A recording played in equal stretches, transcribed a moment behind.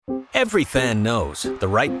Every fan knows the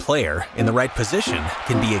right player in the right position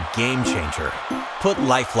can be a game changer. Put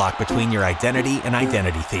LifeLock between your identity and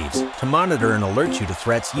identity thieves to monitor and alert you to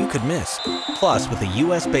threats you could miss. Plus, with a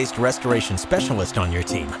U.S.-based restoration specialist on your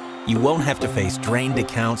team, you won't have to face drained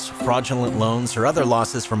accounts, fraudulent loans, or other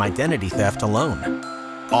losses from identity theft alone.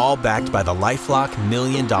 All backed by the LifeLock $1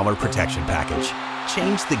 Million Protection Package.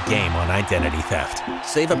 Change the game on identity theft.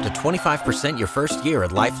 Save up to 25% your first year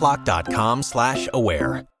at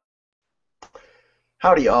LifeLock.com/aware.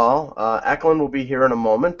 Howdy, all. Eklund will be here in a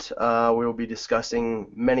moment. We will be discussing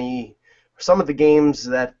some of the games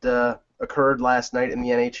that occurred last night in the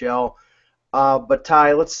NHL. But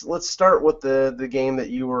Ty, let's start with the game that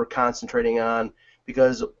you were concentrating on,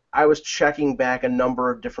 because I was checking back a number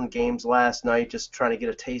of different games last night, just trying to get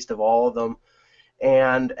a taste of all of them.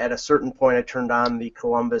 And at a certain point, I turned on the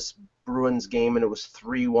Columbus Bruins game, and it was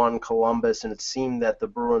 3-1 Columbus, and it seemed that the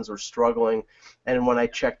Bruins were struggling. And when I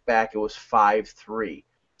checked back, it was 5-3.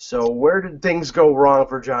 So where did things go wrong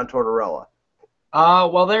for John Tortorella?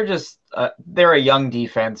 Well, they're a young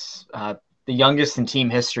defense, the youngest in team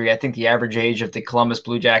history. I think the average age of the Columbus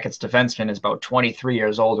Blue Jackets defenseman is about 23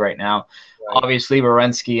 years old right now. Right. Obviously,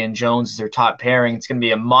 Werenski and Jones is their top pairing. It's going to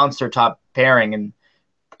be a monster top pairing in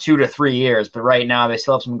 2 to 3 years, but right now they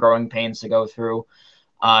still have some growing pains to go through.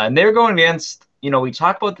 And they're going against, we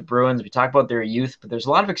talk about the Bruins, we talk about their youth, but there's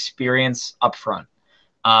a lot of experience up front.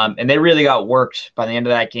 And they really got worked by the end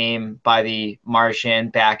of that game by the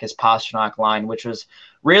Marchand, Backes, Pastrnak line, which was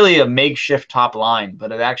really a makeshift top line,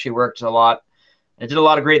 but it actually worked a lot. It did a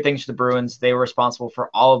lot of great things for the Bruins. They were responsible for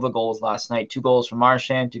all of the goals last night. 2 goals for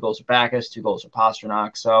Marchand, 2 goals for Backes, 2 goals for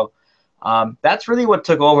Pastrnak. So that's really what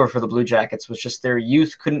took over for the Blue Jackets, was just their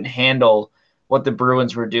youth couldn't handle what the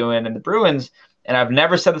Bruins were doing. And the Bruins, and I've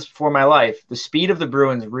never said this before in my life, the speed of the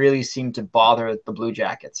Bruins really seemed to bother the Blue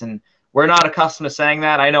Jackets. And we're not accustomed to saying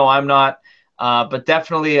that. I know I'm not, but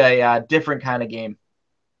definitely a different kind of game.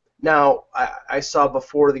 Now, I saw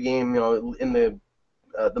before the game, in the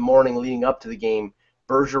morning leading up to the game,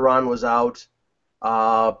 Bergeron was out.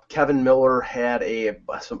 Kevin Miller had I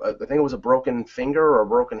think it was a broken finger or a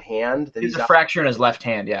broken hand. He's a fracture in his left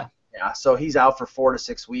hand, yeah. Yeah, so he's out for 4 to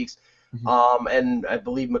 6 weeks. Mm-hmm. And I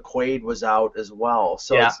believe McQuaid was out as well.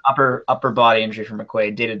 So yeah, upper body injury for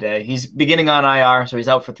McQuaid day to day. He's beginning on IR, so he's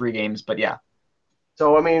out for 3 games. But yeah.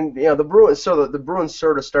 So I mean, the Bruins. So the Bruins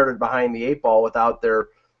sort of started behind the 8 ball without their.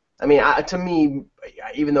 I mean, to me,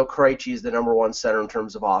 even though Krejci is the number 1 center in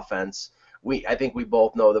terms of offense, I think we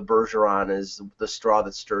both know that Bergeron is the straw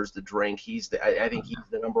that stirs the drink. I think he's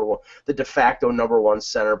the number 1, the de facto number 1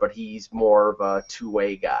 center, but he's more of a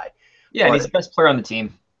two-way guy. Yeah, and he's the best player on the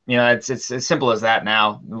team. It's as simple as that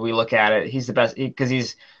now. We look at it. He's the best because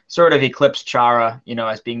he's sort of eclipsed Chara,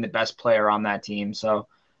 as being the best player on that team. So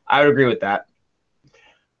I would agree with that.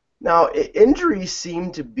 Now, injuries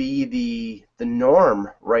seem to be the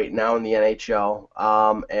norm right now in the NHL.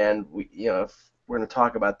 And if we're going to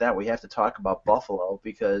talk about that, we have to talk about Buffalo,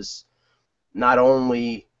 because not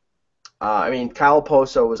only Kyle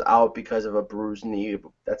Poso was out because of a bruised knee.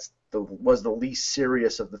 Was the least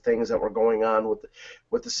serious of the things that were going on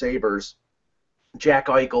with the Sabres. Jack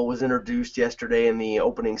Eichel was introduced yesterday in the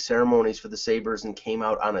opening ceremonies for the Sabres and came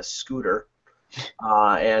out on a scooter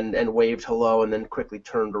and waved hello and then quickly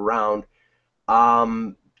turned around.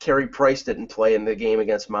 Carey Price didn't play in the game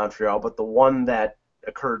against Montreal, but the one that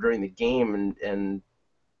occurred during the game, and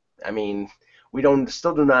I mean, we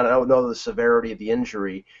still do not know the severity of the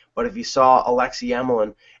injury, but if you saw Alexei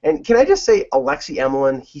Emelin, and can I just say Alexei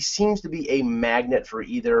Emelin, he seems to be a magnet for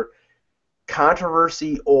either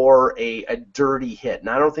controversy or a dirty hit. And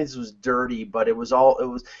I don't think this was dirty, but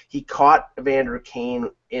he caught Evander Kane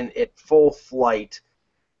at full flight.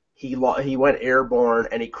 He went airborne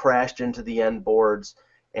and he crashed into the end boards,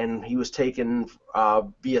 and he was taken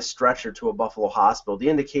via stretcher to a Buffalo hospital. The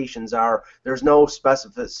indications are there's no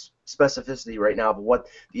specificity right now of what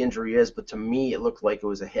the injury is, but to me it looked like it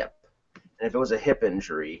was a hip. And if it was a hip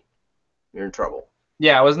injury, you're in trouble.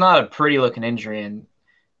 Yeah, it was not a pretty looking injury. And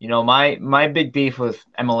my big beef with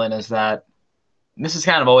Emelin is that, and this has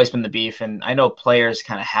kind of always been the beef, and I know players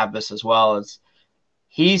kind of have this as well, is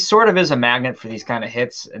he sort of is a magnet for these kind of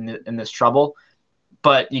hits and this trouble,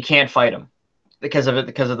 but you can't fight him because of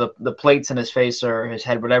the plates in his face or his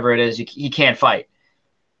head, whatever it is. He can't fight.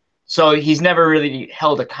 So he's never really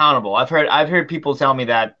held accountable. I've heard people tell me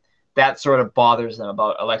that sort of bothers them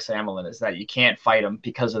about Alexei Emelin, is that you can't fight him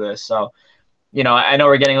because of this. So, I know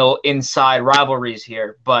we're getting a little inside rivalries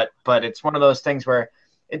here, but it's one of those things where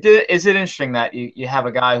is it interesting that you have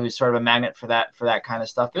a guy who's sort of a magnet for that kind of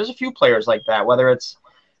stuff. There's a few players like that, whether it's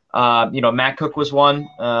Matt Cook was one,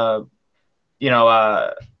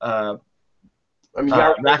 Rafi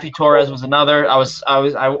Torres was another. I was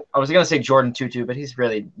gonna say Jordan Tutu, but he's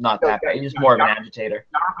really not that bad. He's more of an agitator.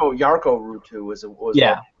 Yarko Rutu was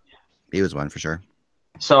yeah. one. He was one for sure.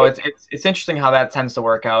 So it's interesting how that tends to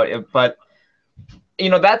work out, but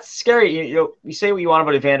that's scary. You say what you want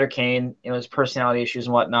about Evander Kane, his personality issues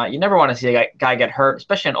and whatnot. You never want to see a guy get hurt,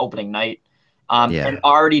 especially on opening night. And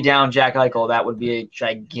already down Jack Eichel, that would be a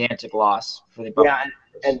gigantic loss for the Buffalo.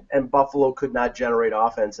 Yeah, and Buffalo could not generate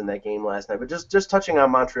offense in that game last night. But just touching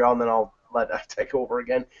on Montreal, and then I'll let I take over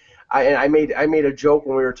again. I made a joke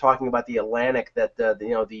when we were talking about the Atlantic that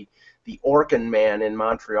the Orkin man in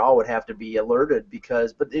Montreal would have to be alerted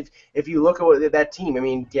but if you look at that team, I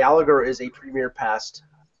mean Gallagher is a premier pest,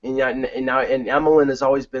 and Emelin has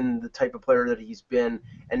always been the type of player that he's been,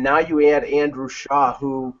 and now you add Andrew Shaw,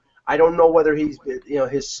 who I don't know whether he's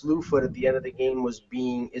his slew foot at the end of the game is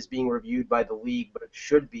being reviewed by the league, but it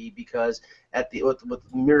should be because with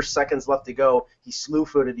mere seconds left to go, he slew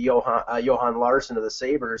footed Johan Larsson of the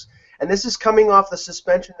Sabres, and this is coming off the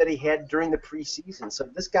suspension that he had during the preseason. So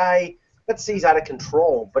this guy, let's say he's out of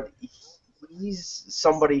control, but he's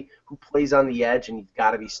somebody who plays on the edge, and he's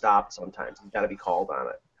got to be stopped sometimes. He's got to be called on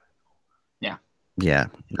it. Yeah.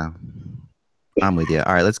 No. I'm with you.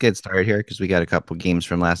 All right, let's get started here because we got a couple games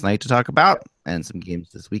from last night to talk about and some games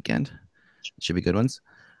this weekend. Should be good ones.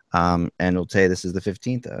 And we'll say this is the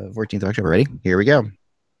 14th of October. Ready? Here we go.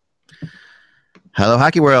 Hello,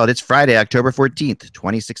 Hockey World. It's Friday, October 14th,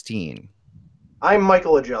 2016. I'm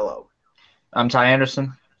Michael Agello. I'm Ty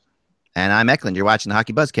Anderson. And I'm Eklund. You're watching the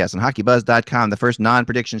HockeyBuzzCast on HockeyBuzz.com, the first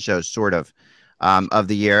non-prediction show, sort of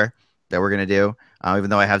the year that we're going to do, even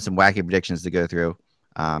though I have some wacky predictions to go through.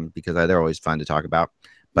 Because they're always fun to talk about,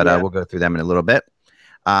 but we'll go through them in a little bit.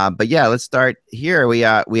 But yeah, let's start here.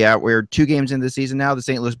 We're 2 games into the season now. The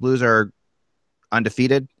St. Louis Blues are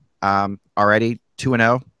undefeated already,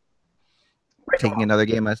 2-0. Taking another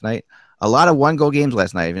game last night. A lot of 1-goal games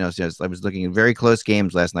last night. I was looking at very close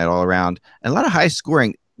games last night all around, and a lot of high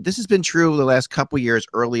scoring. This has been true the last couple years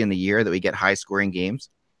early in the year that we get high scoring games.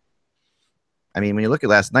 I mean, when you look at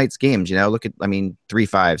last night's games, 3-5,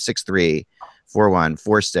 6-3. 4-1,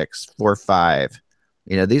 4-6,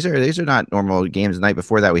 4-5. These are not normal games. The night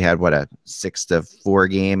before that, we had a 6-4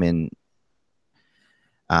 game, and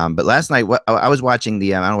but last night, I was watching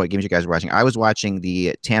the I don't know what games you guys were watching. I was watching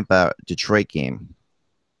the Tampa Detroit game.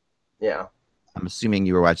 Yeah, I'm assuming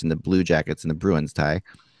you were watching the Blue Jackets and the Bruins, Ty.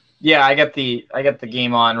 Yeah, I got the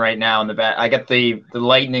game on right now in the back. I got the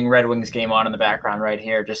Lightning Red Wings game on in the background right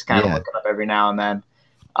here, just kind of looking up every now and then.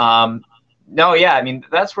 No, yeah, I mean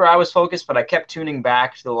that's where I was focused, but I kept tuning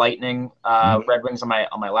back to the Lightning Red Wings on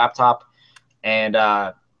my laptop, and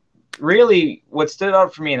really what stood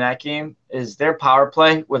out for me in that game is their power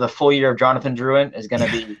play with a full year of Jonathan Drouin is going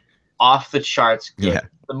to be off the charts good. Yeah.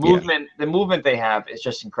 The movement they have is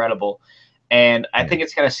just incredible, and I think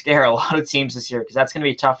it's going to scare a lot of teams this year because that's going to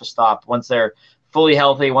be tough to stop once they're fully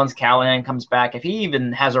healthy. Once Callahan comes back, if he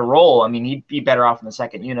even has a role, I mean he'd be better off in the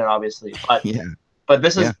second unit, obviously, but. Yeah. But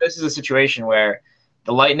this is a situation where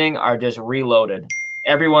the Lightning are just reloaded.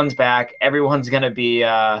 Everyone's back. Everyone's going to be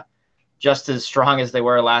just as strong as they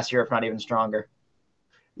were last year, if not even stronger.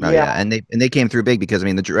 Yeah, and they came through big because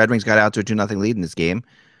the Red Wings got out to a 2-0 lead in this game,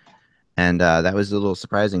 and that was a little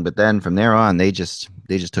surprising. But then from there on, they just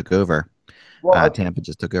took over. Well, Tampa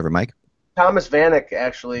just took over. Mike. Thomas Vanek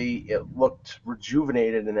actually looked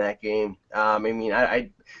rejuvenated in that game. I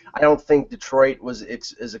don't think Detroit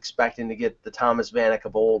is expecting to get the Thomas Vanek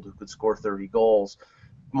of old who could score 30 goals.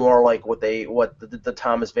 More like the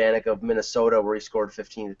Thomas Vanek of Minnesota where he scored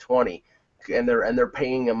 15 to 20, and they're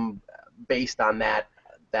paying him based on that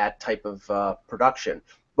type of production.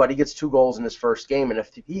 But he gets 2 goals in his first game, and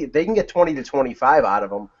if they can get 20 to 25 out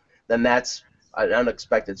of him, then that's an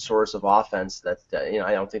unexpected source of offense that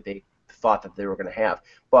I don't think they thought that they were going to have.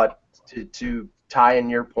 But to tie in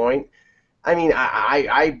your point, I mean,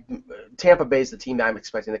 Tampa Bay is the team that I'm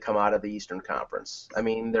expecting to come out of the Eastern Conference. I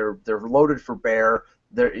mean, they're loaded for bear.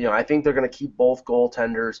 I think they're going to keep both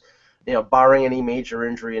goaltenders, barring any major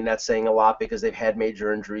injury, and that's saying a lot because they've had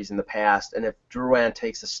major injuries in the past. And if Drouin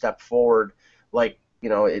takes a step forward,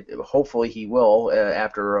 hopefully he will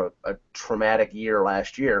after a traumatic year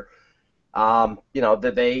last year. I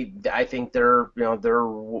think they're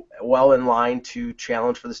well in line to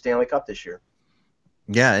challenge for the Stanley Cup this year.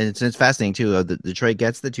 Yeah, and it's fascinating too. Detroit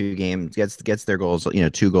gets the 2 games, gets their goals.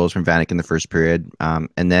 2 goals from Vanek in the first period,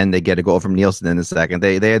 and then they get a goal from Nielsen in the second.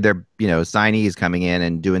 They had their signees coming in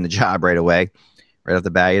and doing the job right away, right off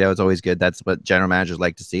the bat. It's always good. That's what general managers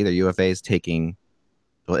like to see. Their UFAs taking,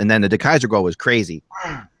 and then the DeKaiser goal was crazy.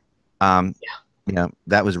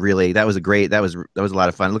 that was a lot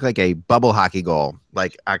of fun. It looked like a bubble hockey goal.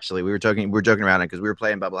 Like, actually, we were joking around it because we were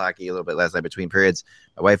playing bubble hockey a little bit last night between periods,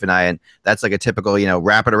 my wife and I, and that's like a typical,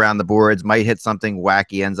 wrap it around the boards, might hit something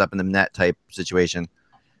wacky, ends up in the net type situation.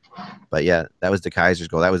 But yeah, that was the Kaiser's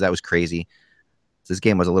goal. That was crazy. So this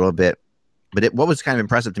game was a little bit, but what was kind of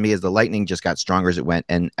impressive to me is the Lightning just got stronger as it went,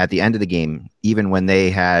 and at the end of the game, even when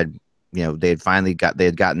they had they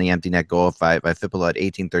had gotten the empty net goal by Fippola at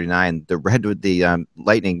 18:39. The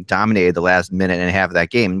Lightning dominated the last minute and a half of that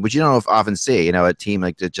game, which you don't often see. A team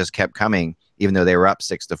like that just kept coming, even though they were up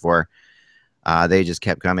 6-4. They just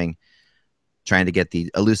kept coming, trying to get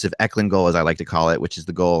the elusive Eklund goal, as I like to call it, which is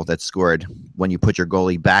the goal that's scored when you put your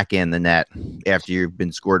goalie back in the net after you've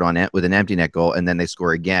been scored on it with an empty net goal, and then they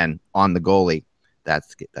score again on the goalie.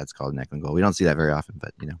 That's called an Eklund goal. We don't see that very often,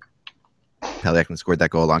 but Pelle Eklund scored that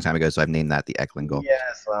goal a long time ago, so I've named that the Eklund goal.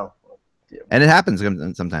 Yes, well, yeah. And it happens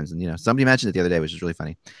sometimes. And somebody mentioned it the other day, which is really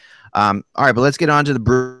funny. All right, but let's get on to the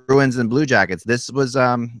Bruins and Blue Jackets. This was,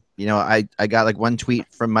 I got like one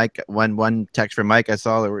tweet from Mike, one text from Mike. I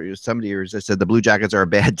saw that somebody who just said the Blue Jackets are a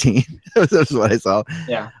bad team. That's what I saw.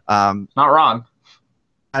 Yeah. Not wrong.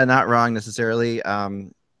 Not wrong necessarily.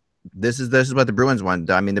 This is what the Bruins won.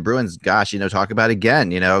 I mean, the Bruins, gosh, talk about it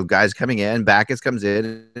again. Guys coming in, Backes comes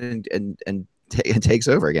in and takes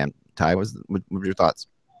over again. Ty, what were your thoughts?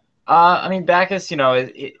 I mean, Backes,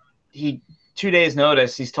 he 2 days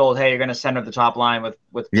notice, he's told, hey, you're going to center the top line with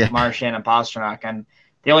Marchand and Pastrnak, and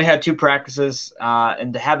they only had 2 practices,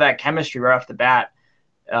 and to have that chemistry right off the bat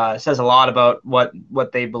says a lot about what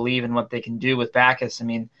they believe and what they can do with Backes. I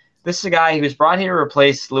mean, this is a guy who was brought here to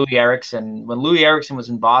replace Louis Eriksson. When Louis Eriksson was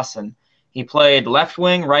in Boston, he played left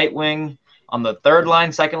wing, right wing, on the third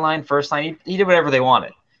line, second line, first line. He did whatever they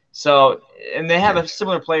wanted. So, and they have a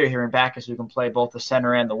similar player here in Backes who can play both the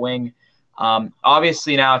center and the wing.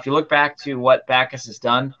 Obviously, now, if you look back to what Backes has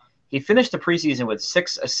done, he finished the preseason with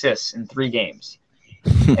 6 assists in 3 games.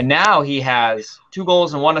 And now he has 2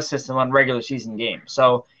 goals and 1 assist in 1 regular season game.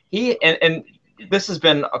 So he and this has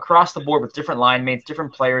been across the board with different line mates,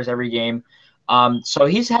 different players every game. So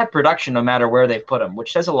he's had production no matter where they've put him,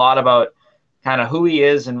 which says a lot about kind of who he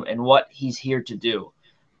is and what he's here to do.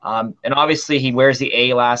 And obviously he wears the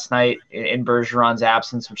A last night in Bergeron's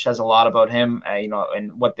absence, which says a lot about him,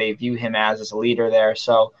 and what they view him as a leader there.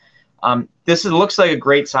 So looks like a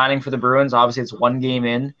great signing for the Bruins. Obviously it's 1 game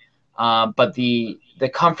in, but the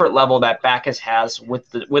comfort level that Backes has with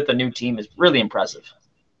the new team is really impressive.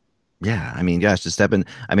 Yeah, I mean, gosh, to step in.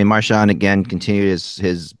 I mean, Marchand again continued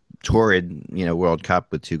his torrid, World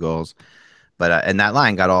Cup with 2 goals, but and that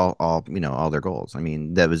line got all their goals. I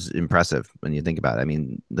mean, that was impressive when you think about it. I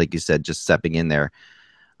mean, like you said, just stepping in there.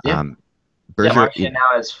 Yeah. Marchand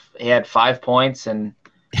now he had 5 points, and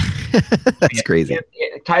that's crazy.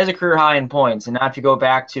 It ties a career high in points. And now, if you go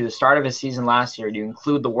back to the start of his season last year, you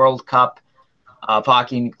include the World Cup.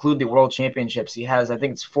 Hockey, include the World Championships. He has, I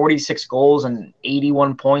think it's 46 goals and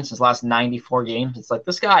 81 points in his last 94 games. It's like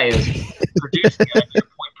this guy is producing at a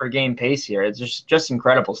point per game pace here. It's just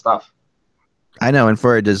incredible stuff. I know, and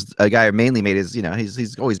for just a guy who mainly made his,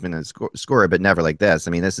 he's always been a scorer, but never like this.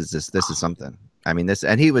 I mean, this is something. I mean,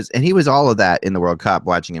 he was all of that in the World Cup.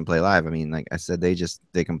 Watching him play live, I mean, like I said,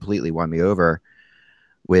 they completely won me over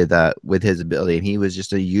with his ability, and he was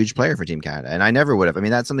just a huge player for Team Canada. And I never would have. I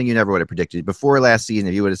mean, that's something you never would have predicted before last season.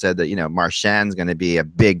 If you would have said that, Marchand's going to be a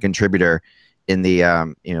big contributor in the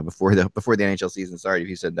before the NHL season started, if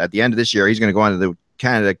you said at the end of this year he's going to go on to the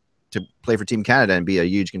Canada to play for Team Canada and be a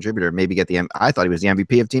huge contributor, maybe get I thought he was the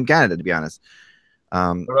MVP of Team Canada, to be honest.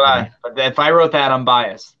 Right. But if I wrote that, I'm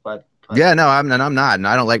biased. But yeah, no, I'm not, and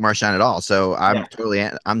I don't like Marchand at all. So I'm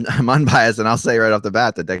I'm unbiased, and I'll say right off the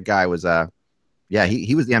bat that guy was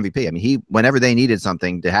he was the MVP. I mean, whenever they needed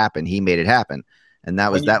something to happen, he made it happen, and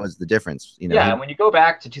that was the difference. Yeah, and when you go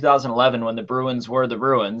back to 2011, when the Bruins were the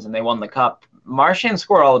Bruins and they won the Cup, Marchand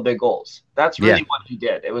scored all the big goals. That's really what he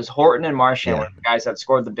did. It was Horton and Marchand were the guys that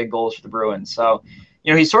scored the big goals for the Bruins. So,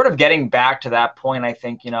 he's sort of getting back to that point. I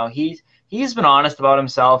think he's been honest about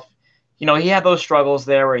himself. He had those struggles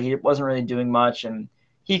there where he wasn't really doing much, and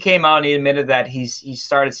he came out and he admitted that he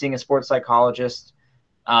started seeing a sports psychologist.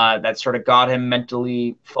 That sort of got him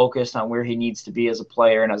mentally focused on where he needs to be as a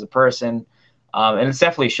player and as a person. And it's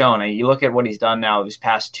definitely shown. You look at what he's done now these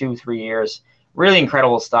past 2-3 years, really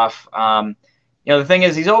incredible stuff. The thing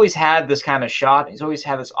is, he's always had this kind of shot. He's always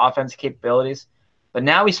had this offensive capabilities, but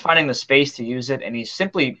now he's finding the space to use it, and he's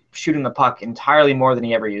simply shooting the puck entirely more than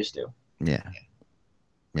he ever used to. Yeah.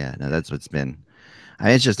 Yeah, no, that's what's been.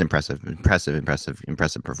 It's just impressive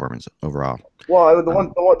performance overall. Well,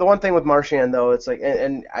 the one thing with Marchand though, it's like,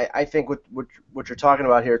 and I think what you're talking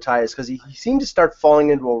about here, Ty, is because he seemed to start falling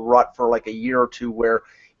into a rut for like a year or two where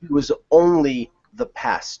he was only the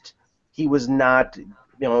pest. He was not,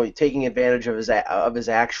 taking advantage of his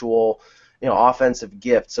actual, offensive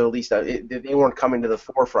gift. So at least they weren't coming to the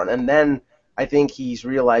forefront. And then I think he's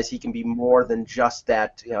realized he can be more than just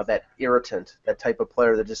that, that irritant, that type of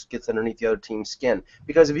player that just gets underneath the other team's skin.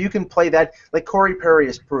 Because if you can play that, like Corey Perry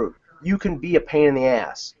has proved, you can be a pain in the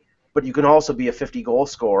ass, but you can also be a 50-goal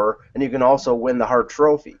scorer, and you can also win the Hart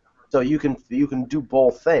Trophy. So you can do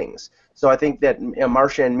both things. So I think that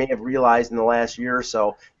Marchand may have realized in the last year or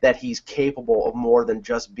so that he's capable of more than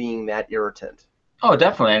just being that irritant. Oh,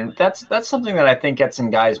 definitely, and that's something that I think gets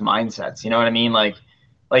in guys' mindsets. You know what I mean? Like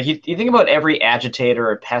you think about every agitator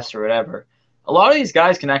or pest or whatever. A lot of these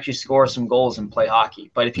guys can actually score some goals and play hockey,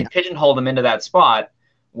 but if you pigeonhole them into that spot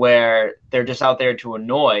where they're just out there to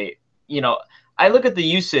annoy, I look at the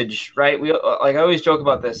usage, right? I always joke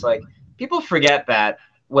about this. Like, people forget that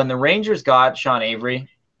when the Rangers got Sean Avery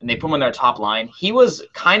and they put him on their top line, he was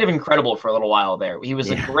kind of incredible for a little while there. He was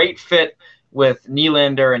a great fit with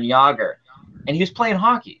Nylander and Jágr, and he was playing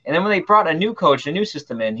hockey. And then when they brought a new coach, a new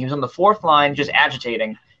system in, he was on the fourth line just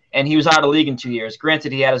agitating, and he was out of the league in 2 years.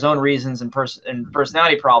 Granted, he had his own reasons and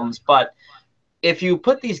personality problems, but if you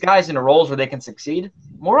put these guys into roles where they can succeed,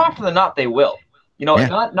 more often than not, they will.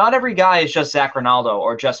 Not every guy is just Zach Ronaldo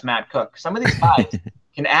or just Matt Cook. Some of these guys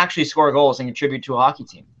can actually score goals and contribute to a hockey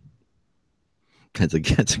team. That's a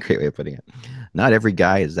great way of putting it. Not every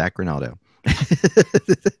guy is Zach Ronaldo.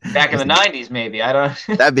 Back in the 90s, maybe. I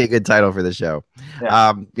don't. That'd be a good title for the show.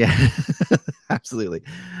 Yeah, absolutely.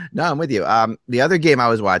 No, I'm with you. The other game I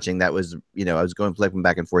was watching that was, I was flipping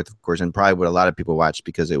back and forth, of course, and probably what a lot of people watched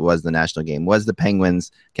because it was the national game, was the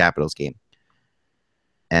Penguins Capitals game.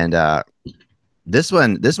 And this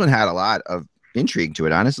one had a lot of intrigue to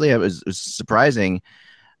it. Honestly, it was surprising.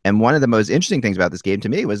 And one of the most interesting things about this game to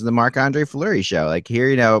me was the Marc-Andre Fleury show. Like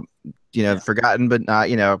here, forgotten, but not,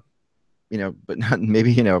 but not,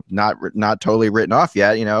 maybe, not totally written off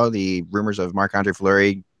yet. The rumors of Marc-Andre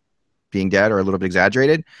Fleury being dead are a little bit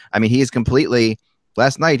exaggerated. I mean, he is completely,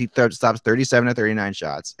 last night he stops 37 of 39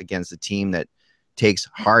 shots against a team that takes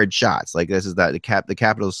hard shots. Like this is that the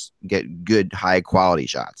Capitals get good, high quality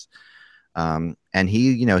shots. And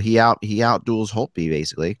he outduels Holtby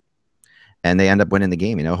basically. And they end up winning the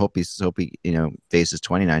game. Holtby, faces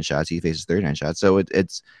 29 shots. He faces 39 shots. So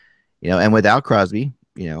it's, and without Crosby,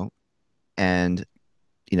 and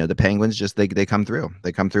the Penguins just they come through.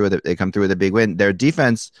 They come through with a big win. Their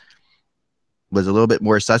defense was a little bit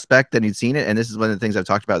more suspect than you'd seen it. And this is one of the things I've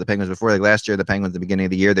talked about the Penguins before. Like last year, the Penguins at the beginning of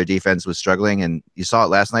the year, their defense was struggling, and you saw it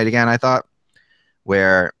last night again. I thought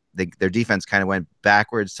where their defense kind of went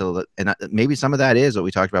backwards and maybe some of that is what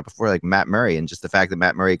we talked about before, like Matt Murray, and just the fact that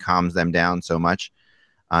Matt Murray calms them down so much.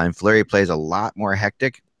 And Fleury plays a lot more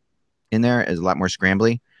hectic in there, is a lot more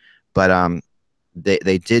scrambly, but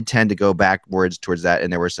they did tend to go backwards towards that,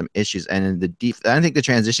 and there were some issues. And in I don't think the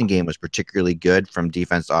transition game was particularly good from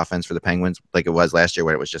defense to offense for the Penguins, like it was last year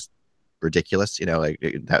when it was just ridiculous. Like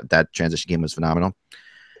that transition game was phenomenal,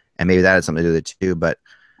 and maybe that had something to do with it too. But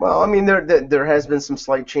well, I mean, there has been some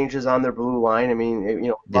slight changes on their blue line. I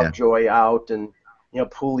mean, Lovejoy out and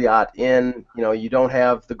Pouliot in. You don't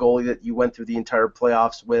have the goalie that you went through the entire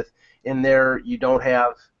playoffs with in there. You don't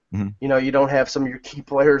have. You don't have some of your key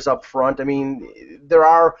players up front. I mean, there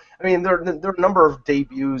are a number of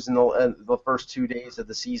debuts in the first 2 days of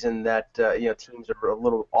the season that teams are a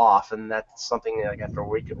little off, and that's something like after a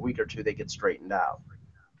week or two they get straightened out.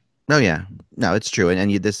 No, yeah, no, it's true,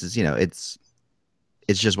 and this is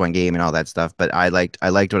it's just one game and all that stuff. But I liked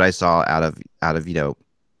what I saw out of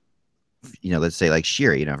let's say like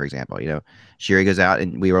Sheary, for example, Sheary goes out,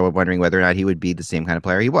 and we were wondering whether or not he would be the same kind of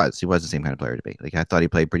player he was. He was the same kind of player to be. Like I thought he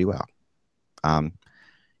played pretty well. Ovechkin.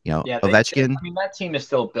 That team is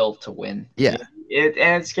still built to win. Yeah,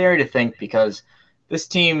 and it's scary to think because this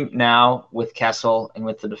team now with Kessel and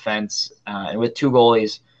with the defense and with two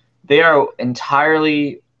goalies, they are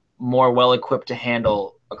entirely more well equipped to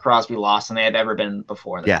handle a Crosby loss than they had ever been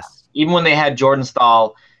before. In the past. Even when they had Jordan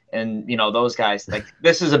Staal and those guys, like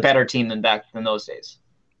this is a better team than those days.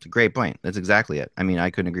 It's a great point. That's exactly it. I mean, I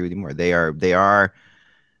couldn't agree with you more. They are.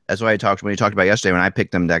 That's why when you talked about yesterday when I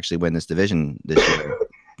picked them to actually win this division this year.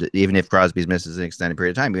 Even if Crosby's misses an extended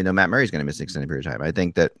period of time, even though Matt Murray's going to miss an extended period of time, I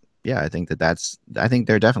think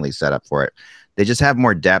they're definitely set up for it. They just have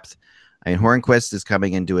more depth. I mean, Hornquist is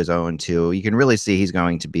coming into his own too. You can really see he's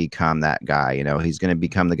going to become that guy. He's going to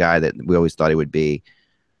become the guy that we always thought he would be.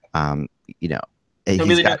 He'll be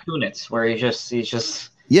he's the got new Kunitz, where he's just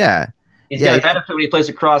yeah. he's Yeah, got a benefit when he plays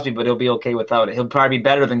with Crosby, but he'll be okay without it. He'll probably be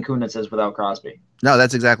better than Kunitz is without Crosby. no,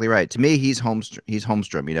 that's exactly right. To me, he's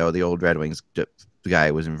Holmstrom. You know, the old Red Wings guy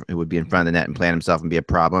who would be in front of the net and plant himself and be a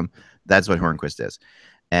problem. That's what Hornquist is,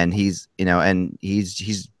 and he's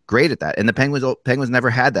great at that. And the Penguins never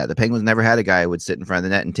had that. The Penguins never had a guy who would sit in front of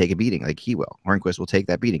the net and take a beating like he will. Hornquist will take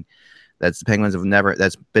that beating. That's the Penguins have never.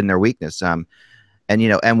 That's been their weakness. And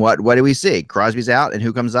what do we see? Crosby's out, and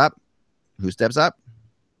who comes up? Who steps up?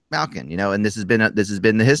 Malkin, and this has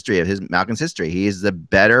been the history of Malkin's history. He is the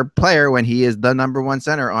better player when he is the number one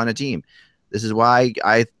center on a team. This is why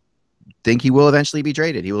I think he will eventually be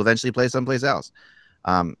traded. He will eventually play someplace else.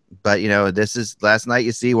 But this is last night.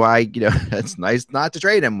 You see why it's nice not to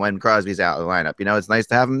trade him when Crosby's out of the lineup. It's nice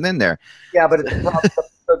to have him in there. Yeah, but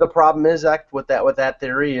the problem is with that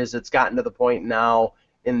theory is it's gotten to the point now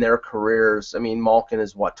in their careers. I mean, Malkin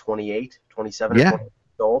is what 28, 27, yeah. 28 years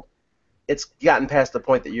old. It's gotten past the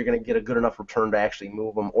point that you're going to get a good enough return to actually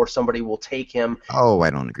move him, or somebody will take him. Oh, I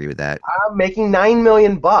don't agree with that. I'm making $9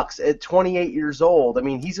 million at 28 years old. I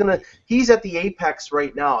mean, he's at the apex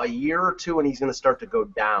right now. A year or two, and he's going to start to go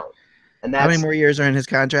down. And that's, how many more years are in his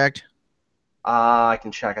contract? I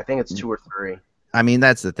can check. I think it's 2 or 3. I mean,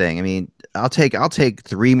 that's the thing. I mean, I'll take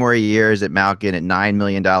 3 more years at Malkin at $9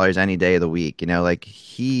 million any day of the week.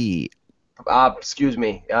 Excuse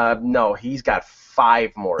me. No, he's got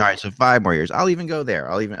 5 more. All right, so 5 more years. I'll even go there.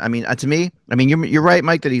 To me, you're right,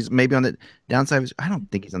 Mike, that he's maybe on the downside of I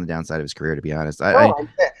don't think he's on the downside of his career, to be honest.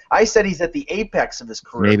 I said he's at the apex of his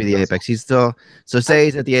career. Maybe the apex. He's still, say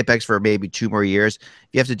he's at the apex for maybe 2 more years. If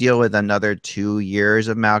you have to deal with another 2 years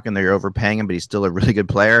of Malkin, that you're overpaying him, but he's still a really good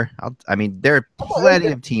player. There are plenty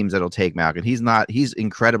of teams that'll take Malkin. He's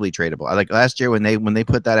incredibly tradable. Like last year when they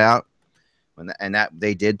put that out,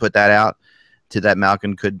 they did put that out, to that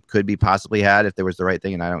Malkin could be possibly had if there was the right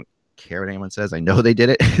thing, and I don't care what anyone says. I know they did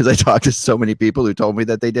it because I talked to so many people who told me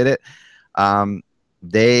that they did it.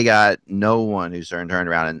 They got no one who turned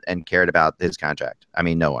around and cared about his contract.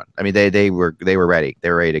 No one. They were ready. They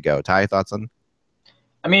were ready to go. Ty, thoughts on?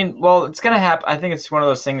 Well, it's gonna happen. I think it's one of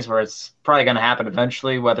those things where it's probably gonna happen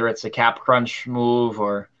eventually, whether it's a cap crunch move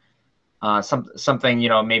or something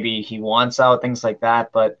maybe he wants out, things like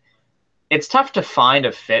that. But it's tough to find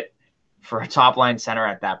a fit for a top line center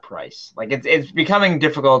at that price. Like it's becoming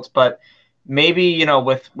difficult, but maybe,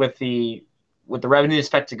 with the revenue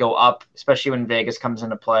expect to go up, especially when Vegas comes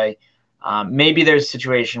into play, maybe there's a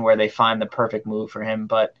situation where they find the perfect move for him.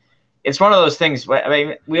 But it's one of those things.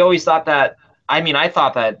 We always thought that, I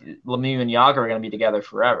thought that Lemieux and Yager were going to be together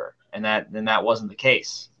forever, and that wasn't the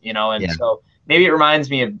case, So maybe it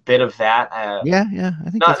reminds me a bit of that. Yeah.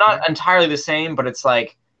 I think not entirely the same, but it's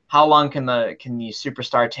like, how long can the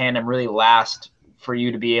superstar tandem really last for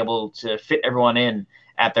you to be able to fit everyone in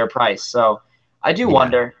at their price? So I do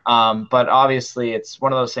wonder, but obviously it's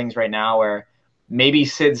one of those things right now where maybe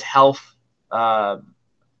Sid's health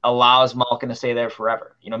allows Malkin to stay there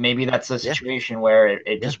forever. Maybe that's a situation where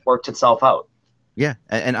it just worked itself out. Yeah,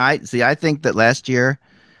 and I think that last year,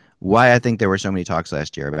 why I think there were so many talks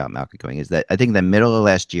last year about Malkin going is that I think the middle of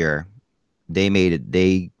last year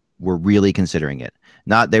they were really considering it.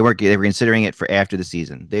 They were considering it for after the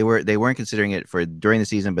season. They weren't considering it for during the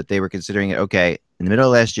season, but they were considering it, okay, in the middle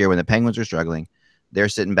of last year when the Penguins were struggling, they're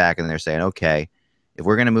sitting back and they're saying, okay, if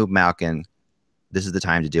we're going to move Malkin, this is the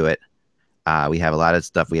time to do it. We have a lot of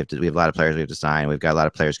stuff we have a lot of players we have to sign. We've got a lot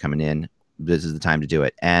of players coming in. This is the time to do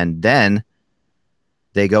it. And then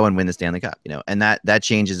they go and win the Stanley Cup, and that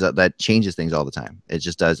changes things all the time. It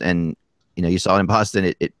just does. And you saw it in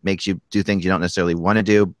Boston. It makes you do things you don't necessarily want to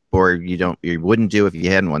do, or you wouldn't do if you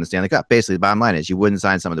hadn't won the Stanley Cup. Basically, the bottom line is you wouldn't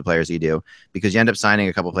sign some of the players you do because you end up signing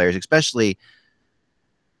a couple players, especially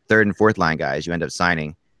third and fourth line guys. You end up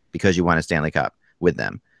signing because you won a Stanley Cup with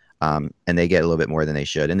them, and they get a little bit more than they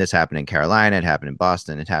should. And this happened in Carolina. It happened in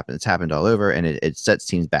Boston. It's happened all over, and it sets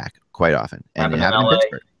teams back quite often. And it happened in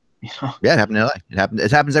Pittsburgh. Yeah, it happened in LA.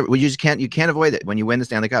 It happens. You can't avoid it when you win the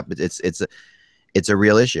Stanley Cup. It's a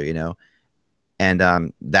real issue,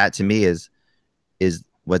 And that to me is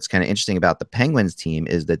what's kind of interesting about the Penguins team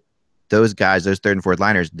is that those guys, those third and fourth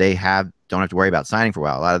liners, don't have to worry about signing for a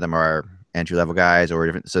while. A lot of them are entry level guys or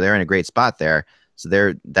different, so they're in a great spot there.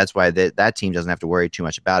 So that's why that team doesn't have to worry too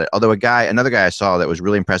much about it. Although another guy I saw that was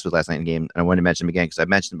really impressed with last night in the game, and I want to mention him again because I've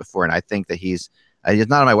mentioned him before, and I think that he's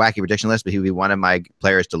not on my wacky prediction list, but he would be one of my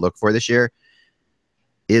players to look for this year.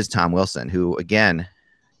 Is Tom Wilson, who again,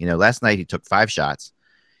 last night he took 5 shots.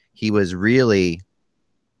 He was really,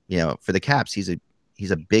 for the Caps, he's a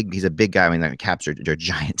big guy. The Caps are a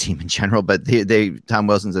giant team in general, but Tom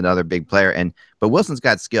Wilson's another big player, but Wilson's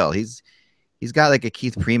got skill. He's got like a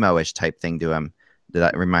Keith Primo-ish type thing to him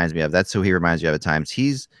that reminds me of. That's who he reminds me of at times.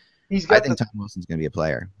 I think Tom Wilson's going to be a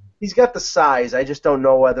player. He's got the size. I just don't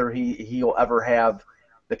know whether he'll ever have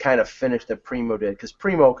the kind of finish that Primo did, because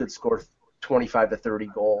Primo could score 25 to 30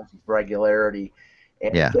 goals with regularity,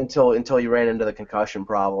 until he ran into the concussion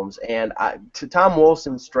problems. And Tom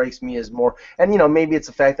Wilson strikes me as more, and maybe it's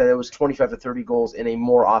the fact that it was 25 to 30 goals in a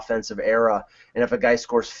more offensive era, and if a guy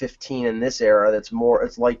scores 15 in this era,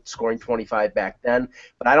 it's like scoring 25 back then.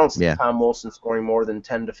 But I don't see Tom Wilson scoring more than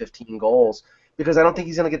 10 to 15 goals, because I don't think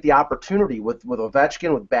he's going to get the opportunity with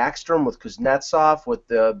Ovechkin, with Backstrom, with Kuznetsov, with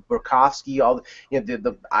the Burakovsky.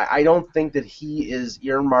 I don't think that he is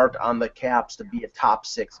earmarked on the Caps to be a top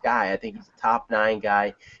 6 guy. I think he's a top 9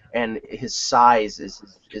 guy, and his size is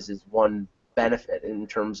his one benefit in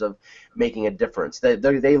terms of making a difference. They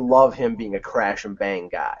love him being a crash and bang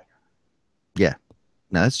guy. Yeah,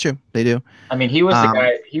 no, that's true. They do. I mean, he was the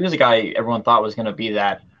guy. He was the guy everyone thought was going to be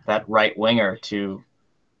that right winger to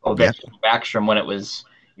Ovechkin, Backstrom, when it was,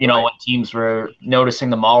 when teams were noticing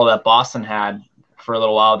the model that Boston had for a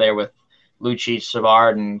little while there with Lucic,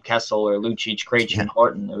 Savard, and Kessel, or Lucic, Krejci, and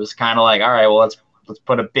Horton. It was kind of like, all right, well, let's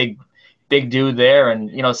put a big dude there, and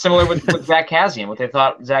similar with Zach Kassian, what they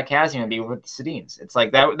thought Zach Kassian would be with the Sedins. It's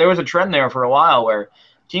like that. There was a trend there for a while where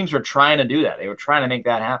teams were trying to do that. They were trying to make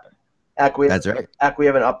that happen. That's right. We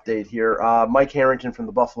have an update here. Mike Harrington from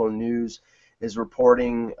the Buffalo News is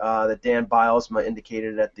reporting that Dan Bilesma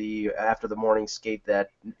indicated after the morning skate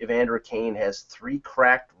that Evander Kane has 3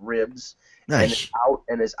 cracked ribs and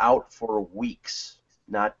is out for weeks,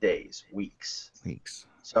 not days, weeks.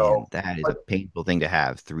 So man, that is a painful thing to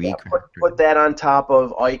have. 3 cracked put that on top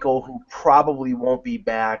of Eichel, who probably won't be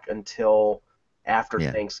back until after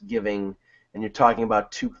Thanksgiving, and you're talking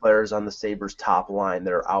about 2 players on the Sabres top line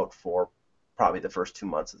that are out for probably the first 2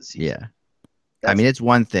 months of the season. Yeah. I mean, it's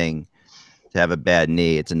one thing to have a bad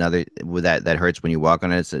knee. It's another that hurts when you walk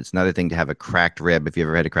on it. It's another thing to have a cracked rib. If you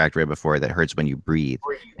ever had a cracked rib before, that hurts when you breathe.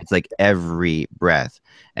 It's like every breath.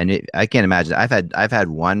 And I can't imagine. I've had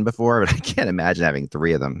one before, but I can't imagine having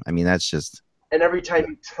 3 of them. I mean, that's just. And every time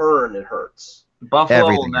you turn, it hurts. Buffalo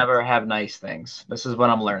will never have nice things. This is what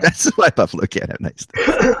I'm learning. That's why Buffalo can't have nice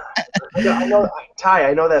things. I know, Ty.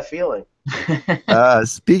 I know that feeling.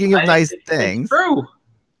 Speaking of nice things. It's true.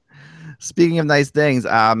 Speaking of nice things,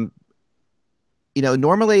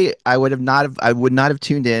 normally I would not have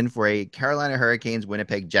tuned in for a Carolina Hurricanes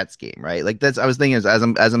Winnipeg Jets game, right? Like I was thinking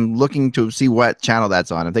as I'm looking to see what channel that's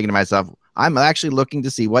on, I'm thinking to myself, I'm actually looking to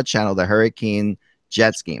see what channel the Hurricane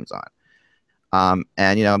Jets game's on.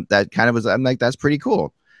 And that kind of was, I'm like, that's pretty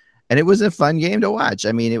cool. And it was a fun game to watch.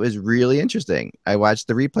 I mean, it was really interesting. I watched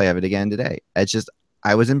the replay of it again today. It's just,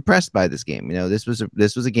 I was impressed by this game. This was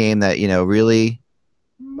a game that, really,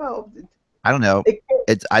 well, I don't know.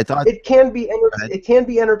 I thought it can be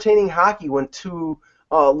entertaining hockey when 2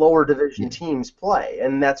 lower division teams play,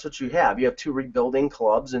 and that's what you have. You have 2 rebuilding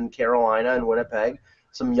clubs in Carolina and Winnipeg,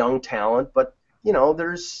 some young talent, but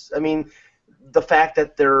there's, I mean, the fact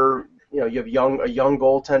that you have a young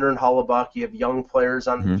goaltender in Hellebuyck, you have young players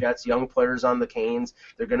on the Jets, young players on the Canes.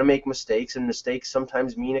 They're going to make mistakes, and mistakes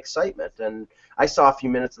sometimes mean excitement. And I saw a few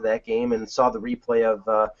minutes of that game and saw the replay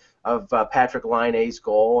of Patrick Laine's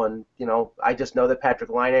goal, and I just know that Patrick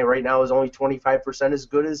Laine right now is only 25% as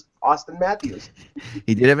good as Austin Matthews.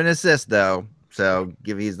 He did have an assist though, so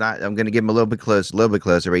I'm going to give him a little bit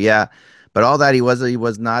closer, but yeah. But all that, he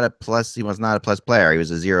was not a plus. He was not a plus player. He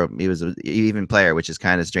was a 0. He was an even player, which is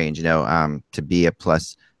kind of strange, to be a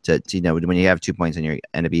plus. To when you have 2 points and you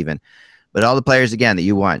end up even. But all the players again that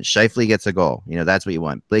you want. Scheifele gets a goal. That's what you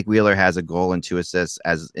want. Blake Wheeler has a goal and 2 assists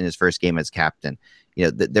as in his first game as captain.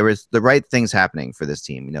 There was the right things happening for this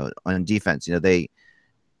team. On defense, they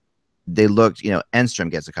looked.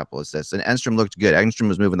 Enstrom gets a couple assists, and Enstrom looked good. Enstrom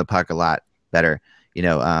was moving the puck a lot better.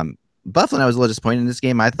 Buffalo, I was a little disappointed in this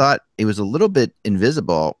game. I thought it was a little bit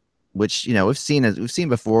invisible, which we've seen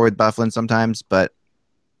before with Buffalo sometimes, but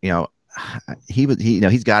he's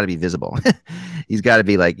got to be visible. he's got to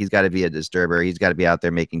be a disturber. He's got to be out there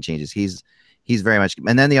making changes. He's very much.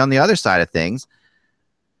 And then on the other side of things,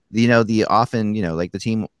 the often like the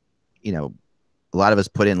team, a lot of us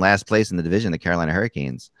put in last place in the division, the Carolina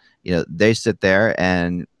Hurricanes. They sit there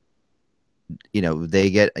and. They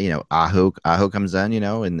get Aho comes on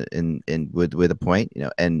in with a point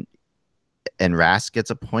and Rask gets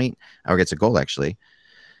a point or gets a goal actually.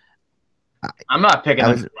 I'm not picking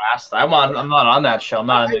on Rask. I'm not on that show. I'm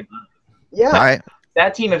not. Yeah. All right.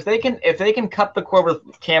 That team, if they can cut the cord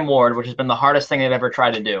with Cam Ward, which has been the hardest thing they've ever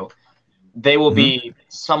tried to do, they will be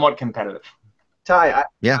somewhat competitive. Ty,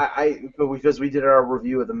 because we did our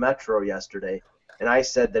review of the Metro yesterday, and I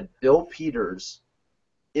said that Bill Peters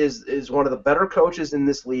is one of the better coaches in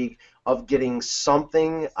this league of getting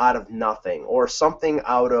something out of nothing, or something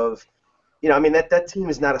out of, I mean, that team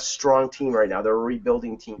is not a strong team right now. They're a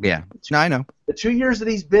rebuilding team. Yeah. No, I know. The 2 years that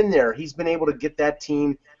he's been there, he's been able to get that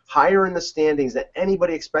team higher in the standings than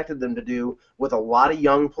anybody expected them to do, with a lot of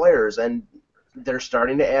young players, and they're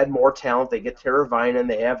starting to add more talent. They get Teravainen,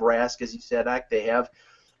 they have Rask, as you said, they have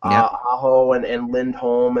Aho and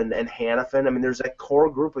Lindholm and Hannafin. I mean, there's that core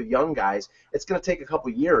group of young guys. It's going to take a couple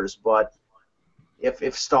years, but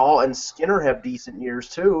if Stahl and Skinner have decent years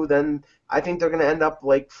too, then I think they're going to end up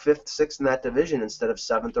like 5th, 6th in that division instead of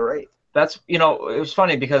 7th or 8th. That's, it was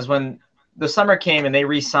funny because when the summer came and they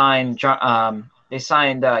re-signed, they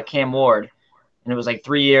signed Cam Ward, and it was like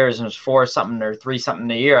 3 years and it was 4 something or 3 something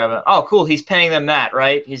a year. I went, oh, cool, he's paying them that,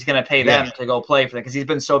 right? He's going to pay them to go play for them because he's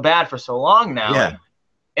been so bad for so long now. Yeah.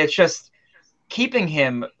 It's just keeping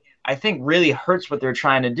him, I think, really hurts what they're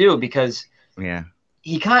trying to do, because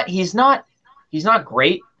he's not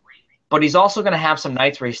great, but he's also going to have some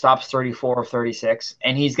nights where he stops 34 or 36,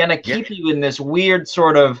 and he's going to keep you in this weird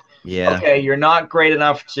sort of, okay, you're not great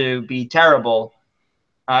enough to be terrible.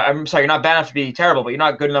 I'm sorry, you're not bad enough to be terrible, but you're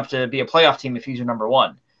not good enough to be a playoff team if he's your number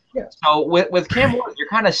one. Yeah. So with Cam Ward, you're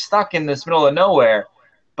kind of stuck in this middle of nowhere.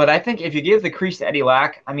 But I think if you give the crease to Eddie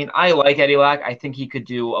Lack, I mean, I like Eddie Lack. I think he could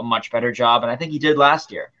do a much better job, and I think he did last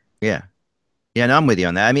year. Yeah. Yeah, no, I'm with you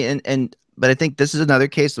on that. I mean, but I think this is another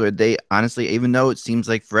case where they honestly, even though it seems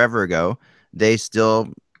like forever ago, they still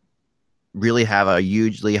really have a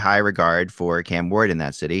hugely high regard for Cam Ward in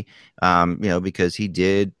that city, because he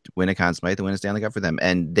did win a Conn Smythe and win a Stanley Cup for them,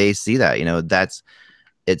 and they see that.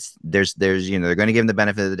 There's they're going to give him the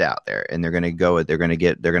benefit of the doubt there, and they're going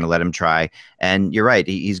to let him try. And you're right,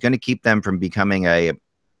 he's going to keep them from becoming a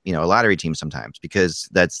lottery team sometimes, because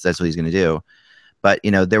that's what he's going to do. But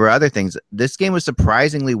there were other things. This game was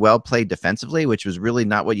surprisingly well played defensively, which was really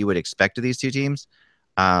not what you would expect of these two teams.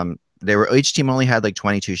 Each team only had like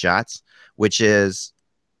 22 shots, which is,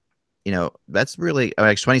 that's really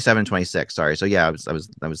like 27-26. Sorry. So yeah, I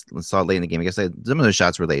saw it late in the game. I guess some of those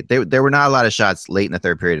shots were late. There were not a lot of shots late in the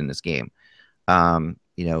third period in this game. And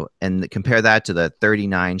compare that to the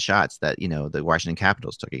 39 shots that, the Washington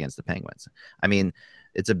Capitals took against the Penguins. I mean,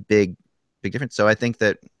 it's a big difference. So I think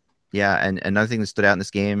that, and another thing that stood out in this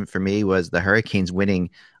game for me was the Hurricanes winning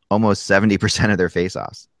almost 70% of their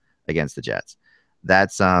faceoffs against the Jets.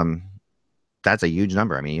 That's a huge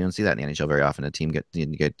number. I mean, you don't see that in the NHL very often. A team get to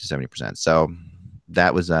 70%. So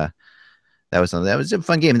that was a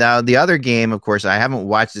fun game. Now the other game, of course, I haven't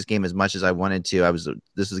watched this game as much as I wanted to.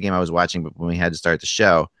 This was a game I was watching, but when we had to start the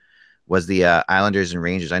show, was the Islanders and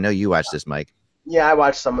Rangers. I know you watched this, Mike. Yeah, I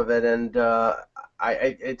watched some of it, and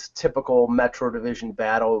it's typical Metro Division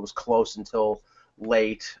battle. It was close until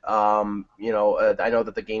late. I know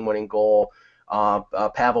that the game-winning goal.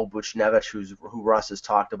 Pavel Buchnevich, who Russ has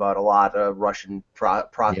talked about a lot, a Russian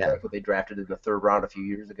prospect that they drafted in the 3rd round a few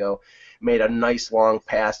years ago, made a nice long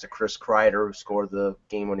pass to Chris Kreider, who scored the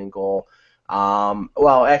game-winning goal.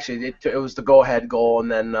 Actually, it was the go-ahead goal, and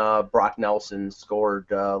then Brock Nelson scored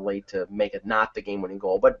late to make it not the game-winning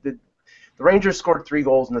goal. But the Rangers scored 3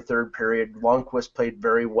 goals in the 3rd period. Lundqvist played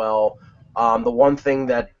very well. The one thing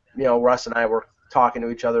that Russ and I were talking to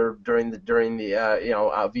each other during the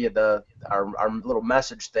via our little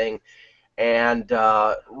message thing, and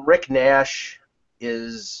Rick Nash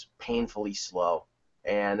is painfully slow,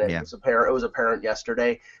 and it was apparent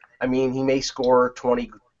yesterday. I mean, he may score 20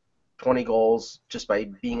 goals just by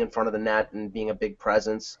being in front of the net and being a big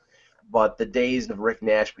presence, but the days of Rick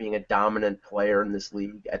Nash being a dominant player in this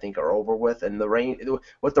league, I think, are over with. And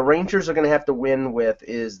what the Rangers are going to have to win with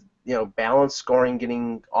is balanced scoring,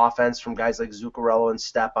 getting offense from guys like Zuccarello and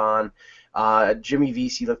Stepan. Jimmy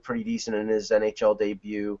Vesey looked pretty decent in his NHL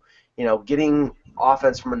debut. Getting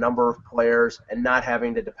offense from a number of players and not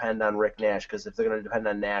having to depend on Rick Nash, because if they're going to depend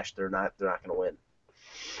on Nash, they're not going to win.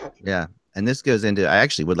 Yeah, and this goes into. I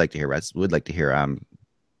actually would like to hear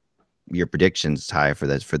your predictions, Ty, for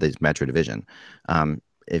this Metro Division.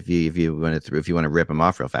 If you want to rip them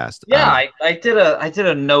off real fast. Yeah, I did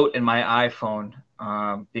a note in my iPhone.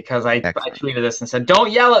 Because I tweeted this and said,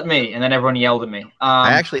 "Don't yell at me," and then everyone yelled at me.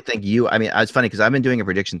 I actually think it's funny because I've been doing a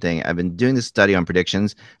prediction thing. I've been doing this study on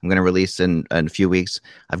predictions. I'm going to release in a few weeks.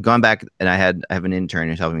 I've gone back and I have an intern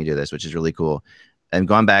who's helping me do this, which is really cool. And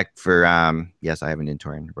gone back for yes, I have an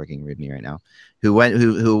intern working with me right now who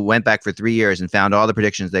went back for 3 years and found all the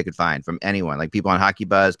predictions they could find from anyone, like people on Hockey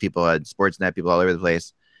Buzz, people at Sportsnet, people all over the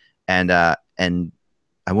place, and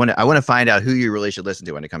I want to find out who you really should listen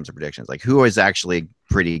to when it comes to predictions. Like who is actually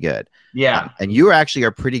pretty good. Yeah. And you actually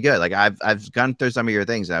are pretty good. Like I've gone through some of your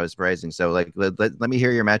things and I was surprising. So like let me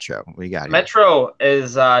hear your Metro. What do you got here? Metro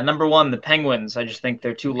is number one, the Penguins. I just think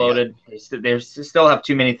they're too loaded. They still have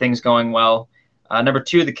too many things going well. Number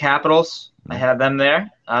two, the Capitals. I have them there.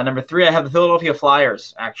 Number three, I have the Philadelphia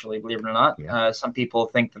Flyers, actually, believe it or not. Yeah. Some people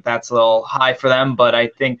think that that's a little high for them, but I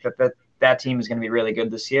think that team is going to be really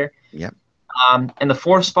good this year. Yep. In the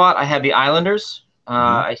fourth spot, I have the Islanders.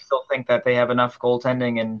 I still think that they have enough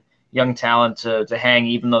goaltending and young talent to hang,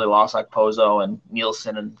 even though they lost like Pozo and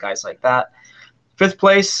Nielsen and guys like that. Fifth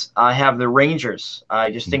place, I have the Rangers.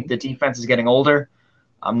 I just think the defense is getting older.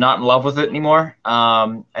 I'm not in love with it anymore.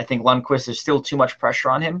 I think Lundqvist, there's still too much pressure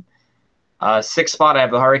on him. Sixth spot, I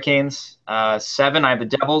have the Hurricanes. Seven, I have the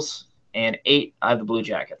Devils. And eight, I have the Blue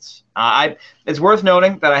Jackets. It's worth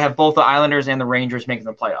noting that I have both the Islanders and the Rangers making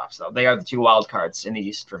the playoffs, though. They are the two wild cards in the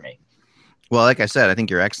East for me. Well, like I said, I think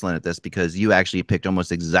you're excellent at this because you actually picked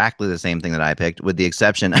almost exactly the same thing that I picked, with the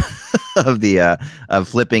exception of the of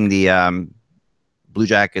flipping the Blue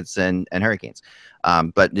Jackets and Hurricanes.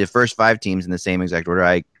 But the first five teams in the same exact order,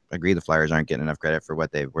 I agree the Flyers aren't getting enough credit for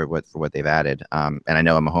what they've added. And I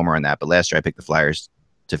know I'm a homer on that, but last year I picked the Flyers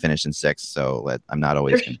to finish in sixth, so I'm not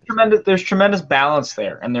always. There's tremendous balance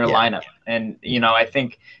there in their lineup, and I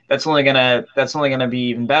think that's only gonna be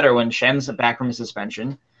even better when Schen's back from his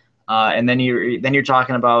suspension. And then you're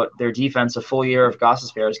talking about their defense. A full year of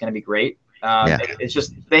Gostisbehere is going to be great. It's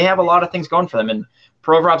just they have a lot of things going for them, and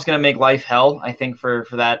Provorov's going to make life hell, I think, for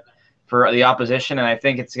the opposition, and I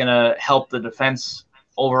think it's going to help the defense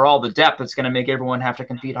overall. The depth, it's going to make everyone have to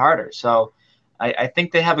compete harder. So I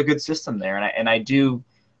think they have a good system there, and I do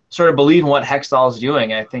sort of believe in what Hextall is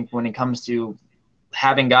doing. I think when it comes to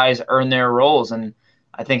having guys earn their roles, and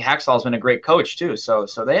I think Hextall's been a great coach too. So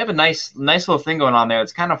they have a nice little thing going on there.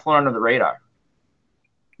 It's kind of flown under the radar.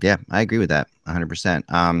 Yeah, I agree with that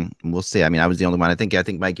 100%. We'll see. I mean, I was the only one. I think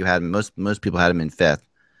Mike, you had most people had him in fifth.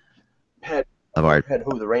 Had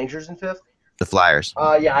who? The Rangers in fifth? The Flyers.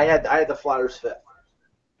 Yeah, I had the Flyers fifth.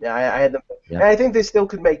 Yeah, I had them. Yeah. And I think they still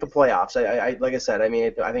could make the playoffs. I like I said. I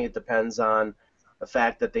mean, I think it depends on the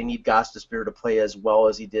fact that they need Gostisbehere to play as well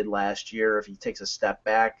as he did last year. If he takes a step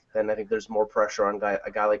back, then I think there's more pressure on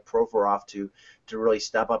a guy like Provorov to really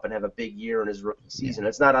step up and have a big year in his rookie season.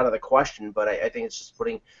 It's not out of the question, but I think it's just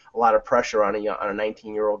putting a lot of pressure on a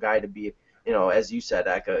 19-year-old guy to be, as you said,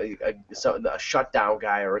 like a shutdown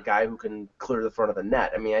guy or a guy who can clear the front of the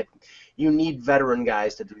net. I mean, you need veteran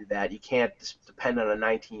guys to do that. You can't just depend on a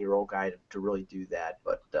 19-year-old guy to really do that.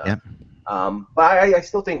 But I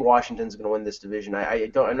still think Washington's going to win this division.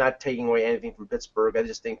 I'm not taking away anything from Pittsburgh. I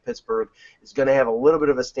just think Pittsburgh is going to have a little bit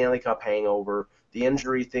of a Stanley Cup hangover. The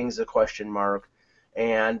injury thing's a question mark.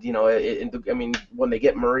 And, when they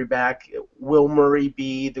get Murray back, will Murray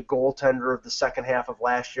be the goaltender of the second half of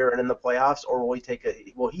last year and in the playoffs, or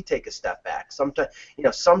will he take a step back?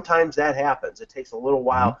 Sometimes that happens. It takes a little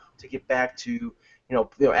while to get back to,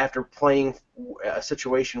 after playing a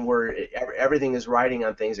situation where everything is riding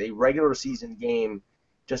on things. A regular season game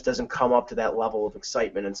just doesn't come up to that level of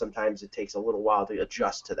excitement, and sometimes it takes a little while to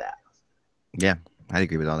adjust to that. Yeah, I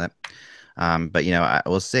agree with all that. But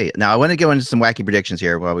we'll see. Now I want to go into some wacky predictions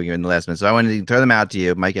here while we're in the last minute. So I wanted to throw them out to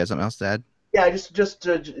you. Mike, you have something else to add? Yeah, just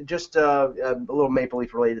a little Maple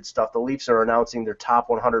Leaf related stuff. The Leafs are announcing their top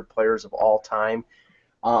 100 players of all time.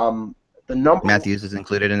 The number Matthews is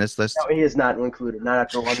included in this list. No, he is not included. Not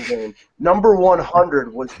after one game. Number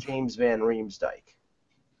 100 was James Van Riemsdyk.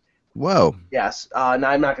 Whoa. Yes. Now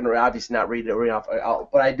I'm not going to obviously not read off,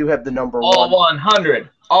 but I do have the number all 100.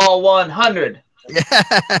 All 100. Yeah.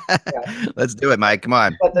 Let's do it, Mike. Come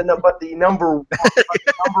on. But the number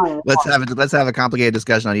one. Let's have a complicated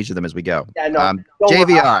discussion on each of them as we go. Yeah, no.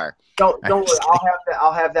 JVR. Don't worry.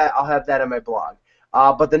 I'll have that on my blog.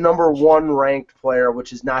 But the number one ranked player,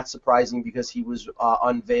 which is not surprising because he was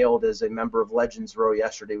unveiled as a member of Legends Row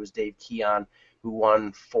yesterday, was Dave Keon, who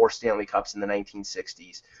won 4 Stanley Cups in the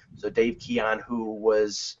 1960s. So Dave Keon, who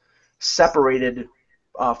was separated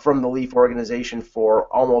from the Leaf organization for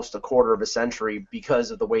almost a quarter of a century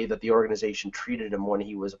because of the way that the organization treated him when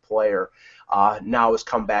he was a player, now has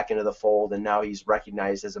come back into the fold, and now he's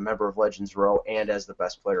recognized as a member of Legends Row and as the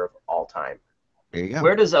best player of all time. There you go.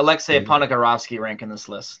 Where does Alexei Ponikarovsky rank in this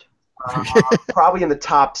list? Probably in the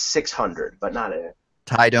top 600, but not in it.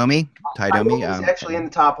 Ty Domi? Ty Domi is actually in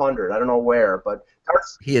the top 100. I don't know where, but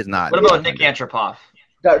he is not. What about Nick Antropov?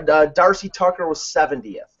 Darcy Tucker was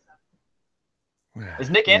 70th. Is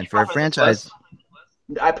Nick Antropov for a franchise?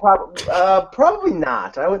 I probably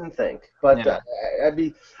not. I wouldn't think, but yeah.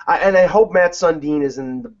 I hope Matt Sundin is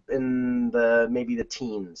in in maybe the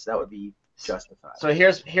teens. That would be justified. So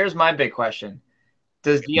here's my big question: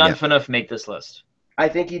 does Dion Phaneuf make this list? I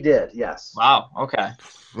think he did. Yes. Wow. Okay.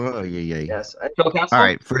 Oh, yeah. Yes. Phil Kessel? All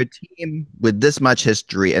right. For a team with this much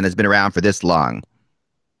history and has been around for this long,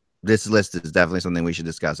 this list is definitely something we should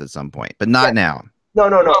discuss at some point, but not now. No.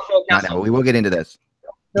 Phil Not Kessel. now. We will get into this.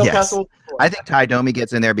 Phil Yes. Kessel. I think Ty Domi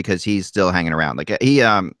gets in there because he's still hanging around. Like he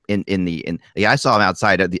I saw him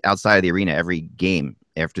outside of the arena every game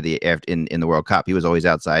after in the World Cup. He was always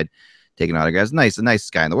outside taking autographs. Nice, the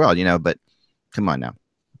nicest guy in the world, but come on now.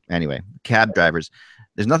 Anyway, cab drivers.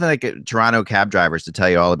 There's nothing like Toronto cab drivers to tell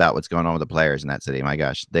you all about what's going on with the players in that city. My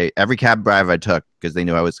gosh, every cab driver I took, because they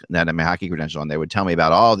knew I had my hockey credential, and they would tell me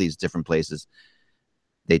about all these different places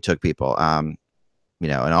they took people. And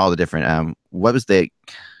all the different. What was the?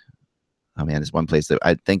 Oh man, there's one place that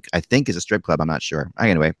I think is a strip club. I'm not sure.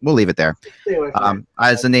 Anyway, we'll leave it there.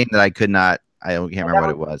 It's a name that I can't remember what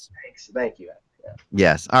it was. Thank you. Yeah.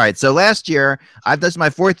 Yes. All right. So last year, this is my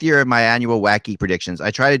 4th year of my annual wacky predictions. I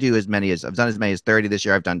try to do I've done as many as 30 this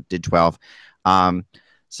year. Did 12.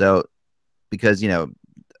 So because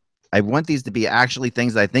I want these to be actually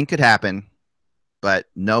things that I think could happen, but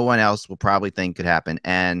no one else will probably think could happen,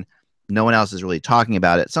 and no one else is really talking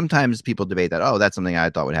about it. Sometimes people debate that, oh, that's something I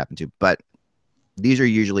thought would happen too, but these are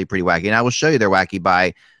usually pretty wacky, and I will show you they're wacky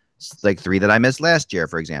by like 3 that I missed last year,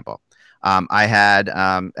 for example. I had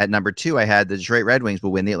at number 2, I had the Detroit Red Wings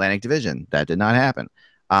will win the Atlantic Division. That did not happen.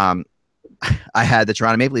 I had the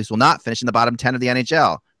Toronto Maple Leafs will not finish in the bottom 10 of the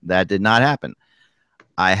NHL. That did not happen.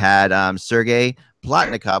 I had Sergei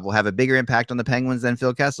Plotnikov will have a bigger impact on the Penguins than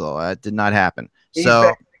Phil Kessel. That did not happen. He's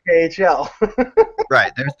back to the KHL.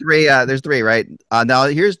 Right. There's 3, right? Now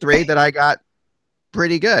here's 3 that I got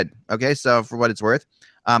pretty good. Okay, so for what it's worth,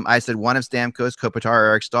 I said one of Stamkos, Kopitar, or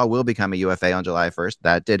Eric Stahl will become a UFA on July 1st.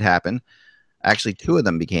 That did happen. Actually, 2 of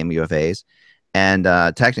them became UFAs, and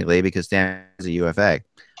technically because Stamkos is a UFA.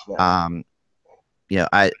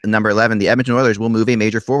 Yeah. Number 11, the Edmonton Oilers will move a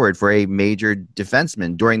major forward for a major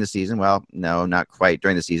defenseman during the season. Well, no, not quite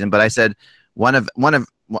during the season, but I said one of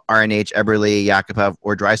RNH, Eberle, Yakupov,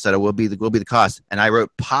 or Draisaitl will be the cost, and I wrote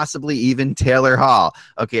possibly even Taylor Hall.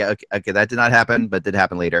 Okay, that did not happen, but did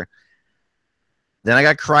happen later. Then I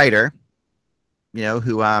got Kreider,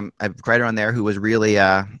 who I have Kreider on there, who was really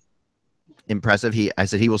impressive. I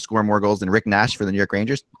said he will score more goals than Rick Nash for the New York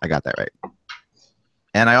Rangers. I got that right.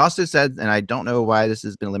 And I also said, and I don't know why this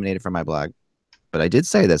has been eliminated from my blog, but I did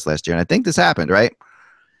say this last year, and I think this happened, right?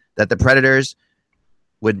 That the Predators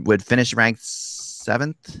would finish ranked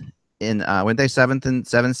 7th in weren't they 7th and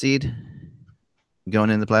 7th seed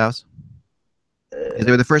going into the playoffs?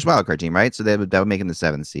 They were the first wildcard team, right? So that would make them the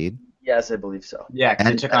 7th seed. Yes, I believe so. Yeah,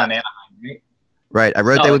 because they took on Anaheim, right? Right. I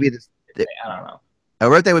wrote they would be I don't know. I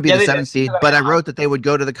wrote they would be the 7th did. seed, but I wrote that they would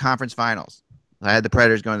go to the conference finals. I had the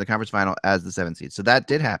Predators going to the conference final as the 7th seed. So that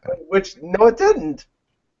did happen. No, it didn't.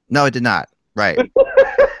 No, it did not. Right.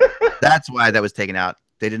 That's why that was taken out.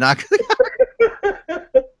 They did not.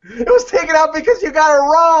 It was taken out because you got it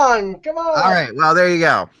wrong. Come on. All right. Well, there you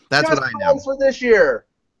go. That's what I know. For this year.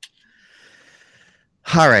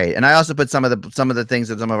 All right, and I also put some of the things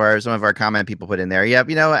that some of our comment people put in there. Yep,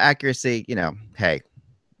 accuracy. Hey,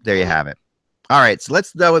 there you have it. All right, so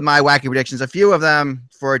let's go with my wacky predictions. A few of them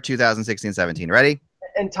for 2016-17. Ready?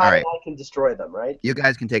 And Ty and I can destroy them, right? You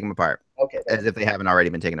guys can take them apart. Okay. As if they haven't already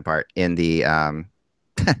been taken apart in the in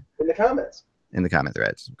the comments. In the comment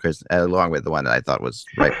threads, because along with the one that I thought was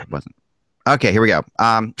right, wasn't. Okay, here we go.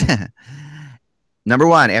 Number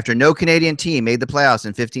 1, after no Canadian team made the playoffs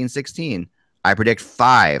in 15-16. I predict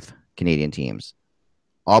 5 Canadian teams.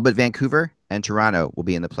 All but Vancouver and Toronto will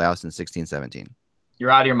be in the playoffs in 16-17.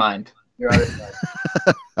 You're out of your mind. You're out of your mind.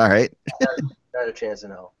 All right. Not a chance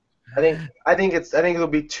in hell. I think it'll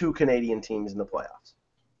be 2 Canadian teams in the playoffs.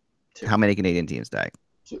 2. How many Canadian teams, Ty?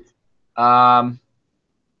 2. If I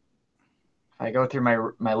go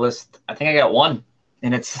through my list, I think I got 1,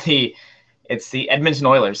 and it's the Edmonton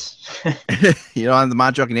Oilers. You don't have the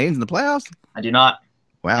Montreal Canadiens in the playoffs? I do not.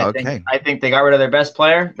 Wow. I think they got rid of their best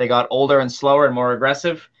player. They got older and slower and more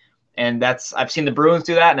aggressive, and I've seen the Bruins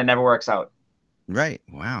do that, and it never works out. Right.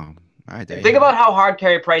 Wow. All right. Think about how hard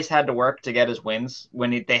Carey Price had to work to get his wins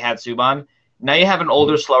when they had Subban. Now you have an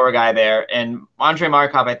older, slower guy there, and Andrei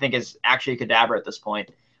Markov, I think, is actually a cadaver at this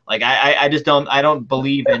point. Like I just don't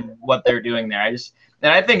believe in what they're doing there.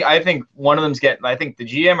 I think one of them's I think the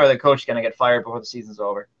GM or the coach is gonna get fired before the season's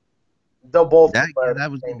over. They'll both. That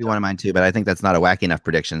was going to be one of mine too, but I think that's not a wacky enough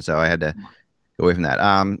prediction, so I had to go away from that.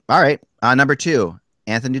 All right. Number 2,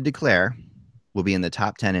 Anthony Duclair will be in the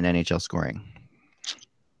top 10 in NHL scoring.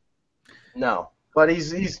 No. But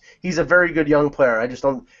he's a very good young player.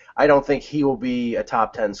 I don't think he will be a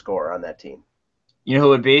top 10 scorer on that team. You know who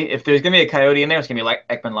it would be? If there's going to be a Coyote in there, it's going to be like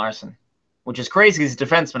Ekman Larson, which is crazy. He's a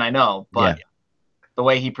defenseman, I know, but the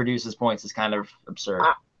way he produces points is kind of absurd.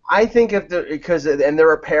 I think and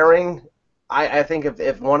they're a pairing. I think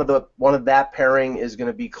if one of that pairing is going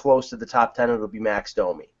to be close to the top 10, it'll be Max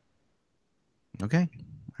Domi. Okay.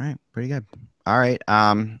 All right. Pretty good. All right.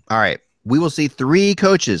 All right. We will see 3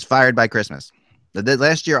 coaches fired by Christmas.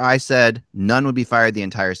 Last year I said none would be fired the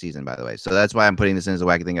entire season, by the way. So that's why I'm putting this in as a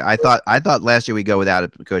wacky thing. I thought last year we'd go without a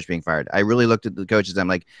coach being fired. I really looked at the coaches. I'm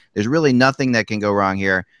like, there's really nothing that can go wrong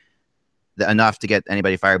here enough to get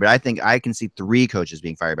anybody fired. But I think I can see 3 coaches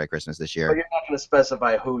being fired by Christmas this year. But you're not going to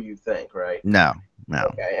specify who you think, right? No.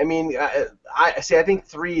 Okay. I mean, I think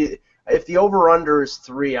 3. If the over/under is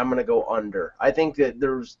 3, I'm going to go under. I think that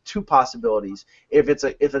there's 2 possibilities. If it's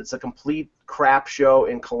a complete crap show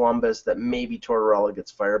in Columbus, that maybe Tortorella gets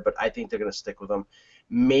fired, but I think they're going to stick with him.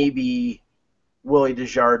 Maybe Willie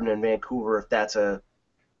Desjardins in Vancouver if that's a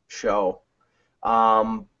show.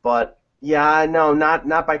 But yeah, no,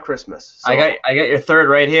 not by Christmas. So, I got your third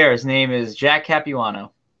right here. His name is Jack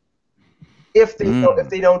Capuano. If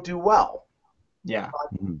they don't do well. Yeah.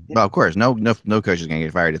 Well, of course, no coach is going to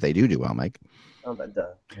get fired if they do well, Mike. Oh, but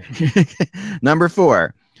duh. Number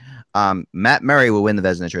 4, Matt Murray will win the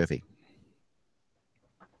Vezina Trophy.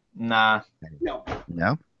 Nah. No.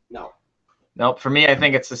 Nope. For me, I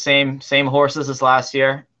think it's the same horses as last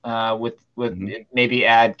year. With maybe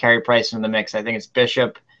add Carey Price in the mix. I think it's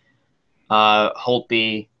Bishop,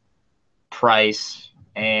 Holtby, Price,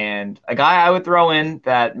 and a guy I would throw in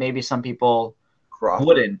that maybe some people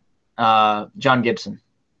wouldn't. John Gibson.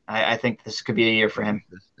 I think this could be a year for him.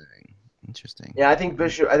 Interesting. Yeah, I think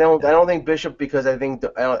Bishop. I don't think Bishop because I think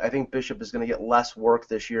Bishop is going to get less work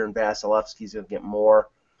this year, and Vasilevsky's going to get more.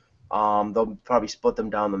 They'll probably split them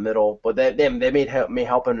down the middle, but they may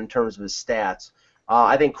help him in terms of his stats.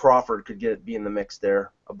 I think Crawford could be in the mix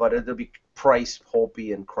there, but it'll be Price,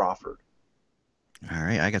 Holtby, and Crawford. All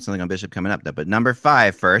right, I got something on Bishop coming up, though. But number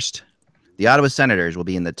 5 first, the Ottawa Senators will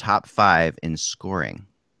be in the top 5 in scoring.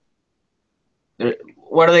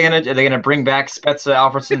 What are they gonna do? Are they gonna bring back Spezza,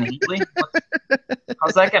 Alfredson, and Heatley?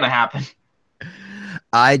 How's that gonna happen?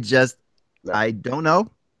 I don't know.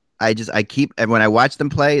 I keep when I watch them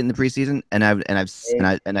play in the preseason, and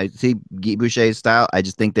I see Guy Boucher's style. I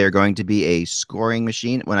just think they're going to be a scoring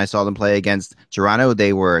machine. When I saw them play against Toronto,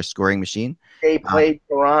 they were a scoring machine. They played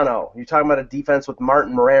Toronto. You're talking about a defense with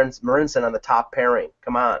Martin Marinson on the top pairing.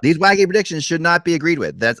 Come on. These wacky predictions should not be agreed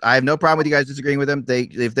with. I have no problem with you guys disagreeing with them.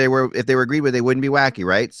 If they were agreed with, they wouldn't be wacky,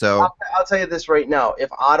 right? So I'll tell you this right now. If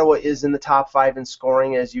Ottawa is in the top 5 in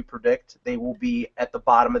scoring as you predict, they will be at the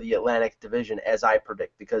bottom of the Atlantic Division as I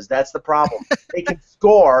predict, because that's the problem. They can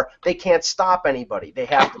score, they can't stop anybody. They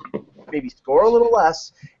have to maybe score a little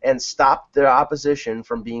less and stop the opposition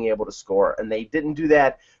from being able to score, and they didn't do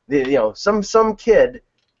that. Some kid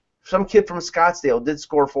from Scottsdale did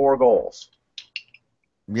score 4 goals.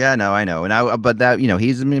 Yeah, no, I know, but that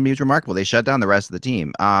he's remarkable. They shut down the rest of the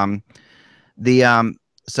team.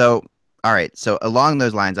 So all right, so along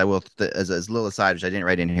those lines, I will as a little aside, which I didn't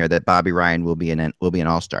write in here, that Bobby Ryan will be an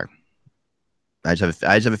All-Star. I just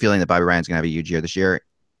have a feeling that Bobby Ryan's gonna have a huge year this year.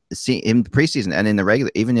 See, in preseason and in the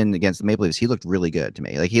regular, even against the Maple Leafs, he looked really good to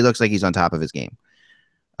me. Like he looks like he's on top of his game.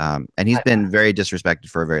 And he's been very disrespected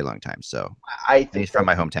for a very long time. So I think he's from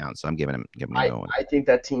my hometown, so I'm giving him a one. I think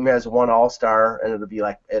that team has 1 All-Star, and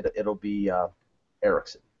it'll be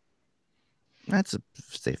Erickson. That's a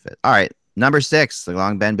safe fit. All right, number 6,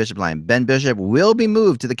 along Ben Bishop line. Ben Bishop will be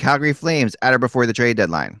moved to the Calgary Flames at or before the trade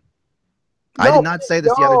deadline. I did not say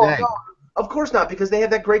this the other day. No, of course not, because they have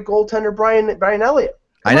that great goaltender Brian Elliott.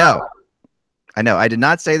 I know. I did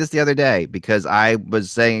not say this the other day because I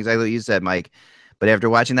was saying exactly what you said, Mike. But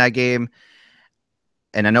after watching that game,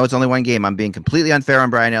 and I know it's only 1 game, I'm being completely unfair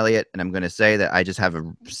on Brian Elliott, and I'm going to say that I just have a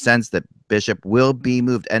sense that Bishop will be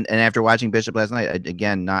moved. And after watching Bishop last night,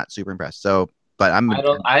 again, not super impressed. So, but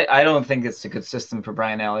I don't think it's a good system for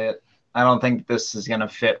Brian Elliott. I don't think this is going to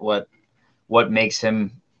fit what makes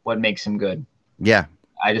him good. Yeah,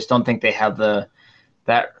 I just don't think they have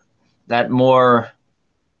that more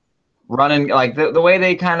running, like the way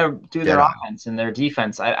they kind of do their offense and their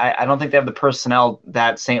defense. I don't think they have the personnel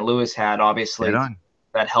that St. Louis had, obviously,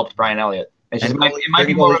 that helped Brian Elliott. It might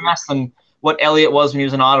be more of a mess than what Elliott was when he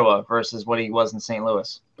was in Ottawa versus what he was in St.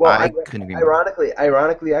 Louis. Well,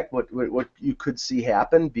 ironically, what you could see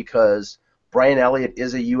happen, because Brian Elliott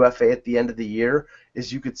is a UFA at the end of the year,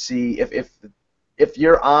 is you could see if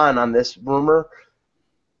you're on this rumor,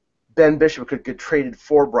 Ben Bishop could get traded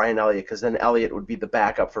for Brian Elliott, because then Elliott would be the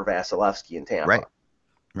backup for Vasilevsky in Tampa.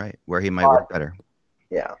 Right, where he might work better.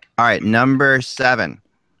 Yeah. All right, number 7.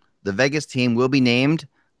 The Vegas team will be named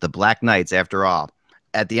the Black Knights after all.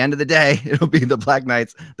 At the end of the day, it'll be the Black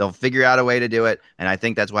Knights. They'll figure out a way to do it, and I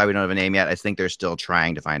think that's why we don't have a name yet. I think they're still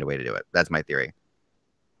trying to find a way to do it. That's my theory.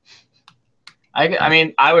 I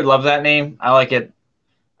mean, I would love that name. I like it.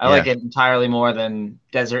 I like it entirely more than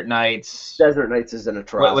Desert Knights. Desert Knights is an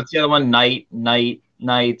atrocity. What's the other one?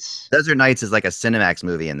 Knights. Desert Knights is like a Cinemax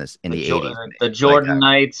movie in the 80s. The Jordan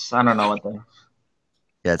Knights. I don't know what they.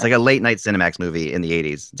 Yeah, it's like a late night Cinemax movie in the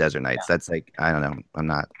 80s. Desert Knights. Yeah. That's like, I don't know. I'm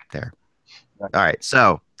not there. All right,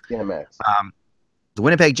 so Cinemax. The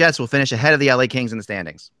Winnipeg Jets will finish ahead of the LA Kings in the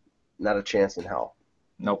standings. Not a chance in hell.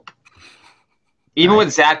 Nope. Even with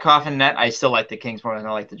Zadkoff in net, I still like the Kings more than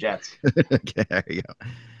I like the Jets. Okay, there you go.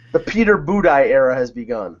 The Peter Budaj era has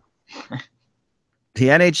begun. The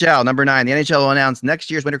NHL, number 9. The NHL will announce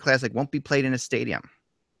next year's Winter Classic won't be played in a stadium,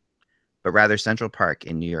 but rather Central Park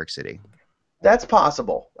in New York City. That's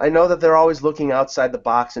possible. I know that they're always looking outside the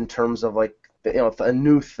box in terms of like a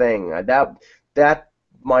new thing. That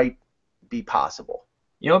might be possible.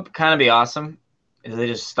 You know what would kind of be awesome is they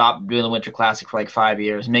just stop doing the Winter Classic for like 5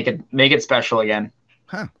 years, make it special again.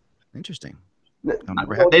 Huh? Interesting. They're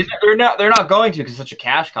not going to because it's such a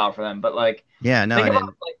cash cow for them. But like, yeah, no,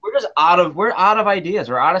 we're just out of ideas.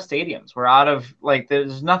 We're out of stadiums. We're out of like.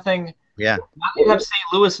 There's nothing. Yeah. Not to have St.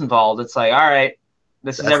 Louis involved. It's like, all right,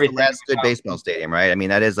 this is everything. The last good baseball stadium, right? I mean,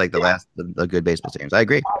 that is like the last the good baseball stadiums. I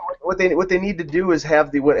agree. What they need to do is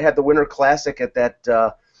have the Winter Classic at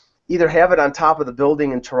that. Either have it on top of the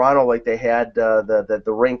building in Toronto like they had the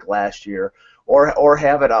rink last year, or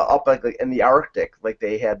have it up like in the Arctic like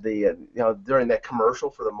they had the during that commercial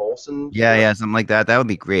for the Molson. Yeah, something like that. That would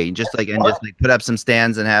be great. Just put up some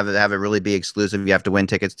stands and have it really be exclusive. You have to win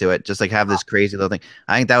tickets to it. Just like have this crazy little thing.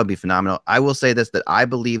 I think that would be phenomenal. I will say this, that I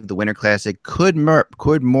believe the Winter Classic could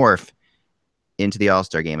morph into the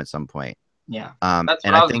All-Star game at some point. Yeah, that's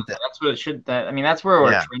what it should. That's where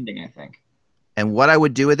we're trending, I think. And what I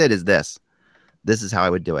would do with it is this. This is how I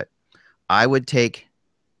would do it. I would make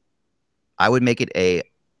it a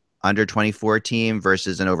under 24 team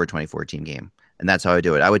versus an over 24 team game. And that's how I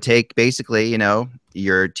do it. I would take basically,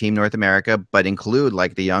 your Team North America, but include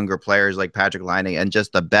like the younger players like Patrick Laine and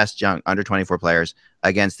just the best young under 24 players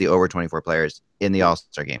against the over 24 players in the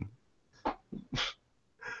All-Star game.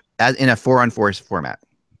 As in a 4-on-4 format.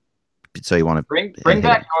 So you want to bring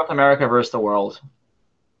back North America versus the world.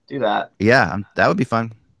 Do that. Yeah, that would be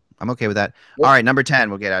fun. I'm okay with that. All right, number 10.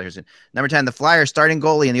 We'll get out of here soon. Number 10, the Flyers starting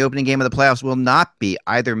goalie in the opening game of the playoffs will not be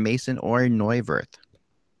either Mason or Neuwirth.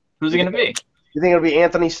 Who's it going to be? You think it'll be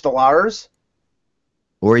Anthony Stolarz?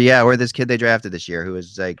 Or this kid they drafted this year who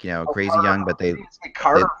is like, crazy young, but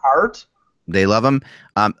Carter Hart. They love him.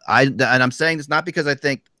 I'm saying this not because I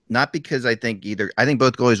think either. I think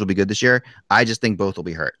both goalies will be good this year. I just think both will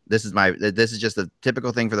be hurt. This is just a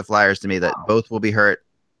typical thing for the Flyers to me, that both will be hurt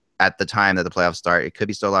at the time that the playoffs start. It could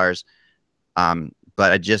be Stolarz,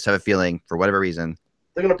 but I just have a feeling, for whatever reason,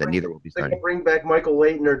 neither will be starting. They're going to bring back Michael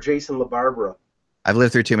Leighton or Jason LaBarbera. I've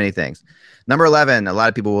lived through too many things. Number 11, a lot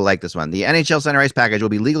of people will like this one. The NHL Center Ice package will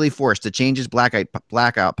be legally forced to change its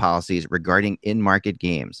blackout policies regarding in-market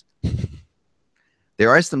games.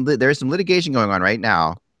 There is some litigation going on right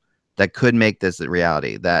now that could make this a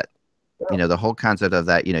reality. That the whole concept of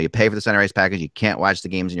that, you pay for the Center Ice package, you can't watch the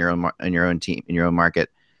games in your own team, in your own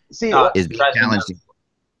market. Is being challenged.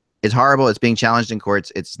 It's horrible. It's being challenged in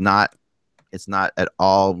courts. It's not at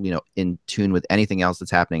all, in tune with anything else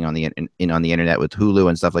that's happening on the internet with Hulu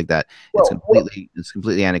and stuff like that. It's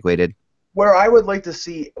completely antiquated. Where I like to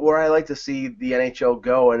see the NHL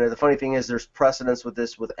go, and the funny thing is, there's precedence with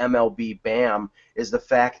this with MLB BAM, is the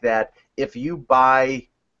fact that if you buy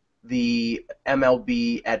the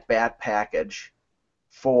MLB at bat package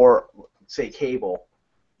for, say, cable,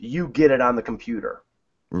 you get it on the computer.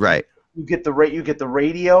 Right. You get the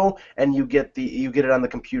radio, and you get it on the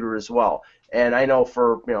computer as well. And I know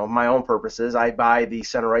for my own purposes, I buy the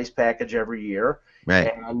Center Ice package every year,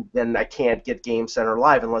 right? And then I can't get Game Center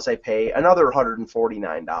Live unless I pay another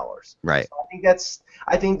 $149. Right. So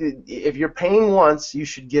I think that if you're paying once, you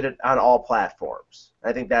should get it on all platforms.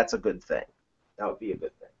 I think that's a good thing. That would be a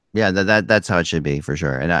good thing. Yeah, that's how it should be for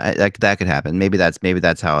sure, and that could happen. Maybe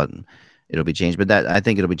that's how it'll be changed, but I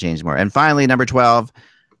think it'll be changed more. And finally, number 12.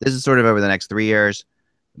 This is sort of over the next 3 years,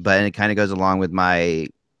 but it kind of goes along with my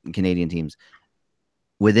Canadian teams.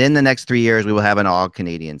 Within the next 3 years, we will have an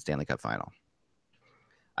all-Canadian Stanley Cup final.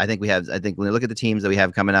 I think when we look at the teams that we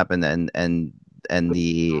have coming up, and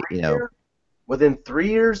the within 3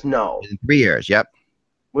 years, no. Within 3 years, yep.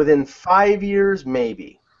 Within 5 years,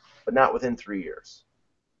 maybe, but not within 3 years.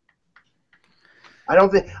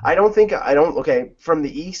 Okay, from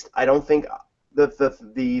the East, I don't think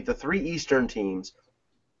the three Eastern teams,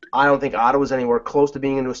 I don't think Ottawa's anywhere close to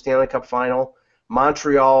being into a Stanley Cup final.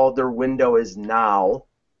 Montreal, their window is now.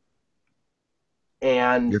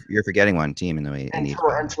 And you're forgetting one team in the way. And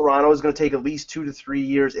Toronto is going to take at least 2 to 3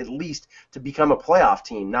 years, at least, to become a playoff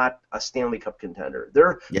team, not a Stanley Cup contender.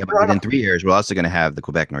 But within 3 years, we're also going to have the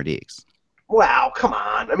Quebec Nordiques. Wow, come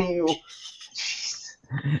on! I mean,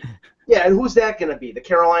 yeah, and who's that going to be? The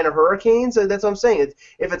Carolina Hurricanes? That's what I'm saying.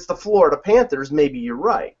 If it's the Florida Panthers, maybe you're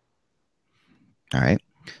right. All right.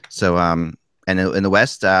 So, and in the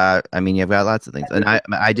West, I mean, you've got lots of things. And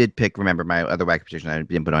I did pick, remember, my other wacky prediction I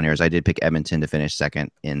didn't put on here is I did pick Edmonton to finish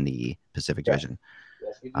second in the Pacific Division.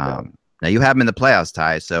 Yes, now, you have them in the playoffs,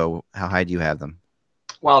 Ty, so how high do you have them?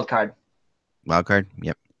 Wild card. Wild card?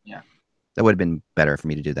 Yep. Yeah. That would have been better for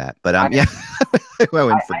me to do that. But, yeah. I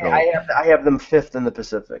went for gold. I have them fifth in the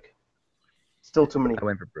Pacific. Still too many. I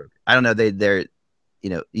went for broke. I don't know. They're,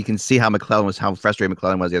 you can see how frustrated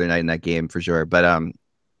McClellan was the other night in that game for sure. But,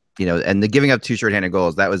 and the giving up 2 shorthanded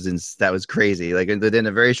goals, that was crazy. Like within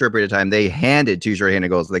a very short period of time, they handed 2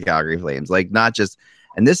 shorthanded goals to the Calgary Flames. Like not just,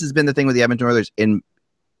 and this has been the thing with the Edmonton Oilers in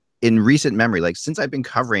recent memory. Like since I've been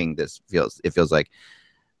covering this, it feels like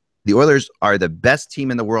the Oilers are the best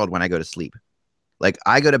team in the world when I go to sleep. Like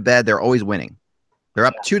I go to bed, they're always winning. They're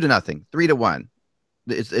up 2-0, 3-1.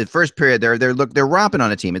 It's the first period. They're romping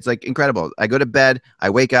on a team. It's like incredible. I go to bed, I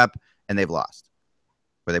wake up, and they've lost.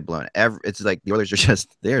 Or they've blown it. It's like the Oilers are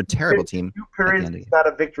they're a terrible team. 2 periods is not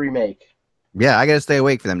a victory make. Yeah, I got to stay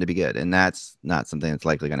awake for them to be good, and that's not something that's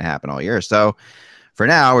likely going to happen all year. So for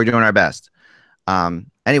now, we're doing our best.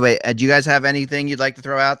 Anyway, do you guys have anything you'd like to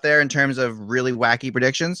throw out there in terms of really wacky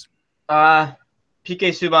predictions? PK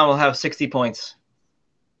Subban will have 60 points.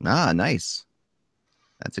 Ah, nice.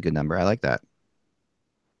 That's a good number. I like that.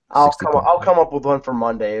 I'll come up with one for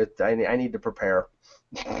Monday. I need to prepare.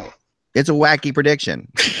 It's a wacky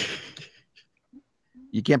prediction.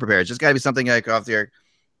 You can't prepare. It's just got to be something like off the air,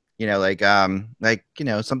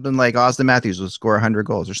 something like Austin Matthews will score 100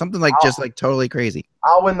 goals or something like just like totally crazy.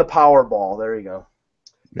 I'll win the Powerball. There you go.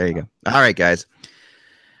 There you go. All right, guys.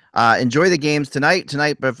 Enjoy the games tonight.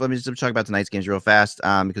 But let me just talk about tonight's games real fast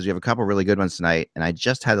because we have a couple really good ones tonight, and I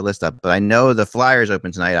just had the list up. But I know the Flyers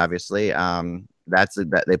open tonight. Obviously,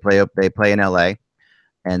 they play in LA,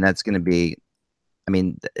 and that's going to be. I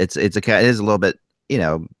mean, it is a little bit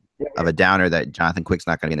of a downer that Jonathan Quick's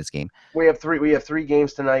not going to be in this game. We have three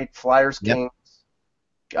games tonight. Flyers games.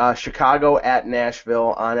 Chicago at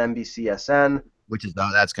Nashville on NBCSN.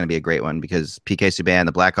 That's going to be a great one because PK Subban,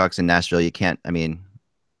 the Blackhawks in Nashville. You can't. I mean.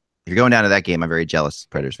 If you're going down to that game, I'm very jealous,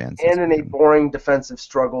 Predators fans. And in a boring defensive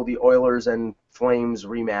struggle, the Oilers and Flames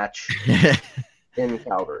rematch in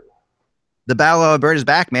Calgary. The Battle of Alberta is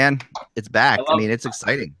back, man. It's back. I mean, it's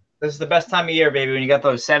exciting. This is the best time of year, baby, when you got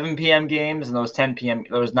those 7 p.m. games and those 10 p.m.,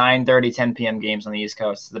 those 9:30, 10 p.m. games on the East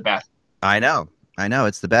Coast. It's the best. I know.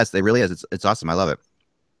 It's the best. It really is. It's awesome. I love it.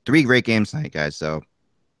 3 great games tonight, guys. So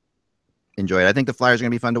enjoy it. I think the Flyers are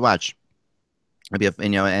going to be fun to watch.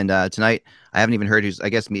 And tonight I haven't even heard who's. I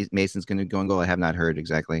guess Mason's going to go and goal. I have not heard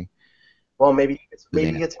exactly. Well, maybe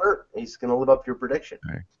he gets hurt. He's going to live up to your prediction.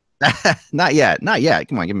 All right. Not yet.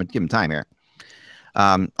 Come on, give him time here.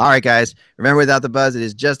 All right, guys. Remember, without the buzz, it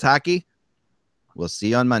is just hockey. We'll see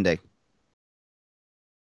you on Monday.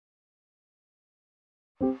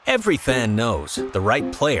 Every fan knows the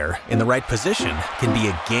right player in the right position can be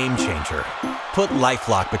a game changer. Put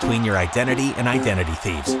LifeLock between your identity and identity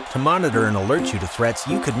thieves to monitor and alert you to threats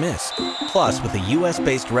you could miss. Plus, with a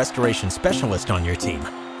U.S.-based restoration specialist on your team,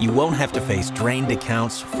 you won't have to face drained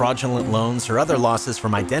accounts, fraudulent loans, or other losses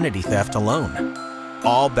from identity theft alone.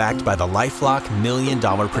 All backed by the LifeLock $1 Million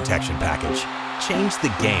Protection Package. Change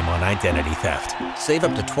the game on identity theft. Save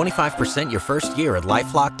up to 25% your first year at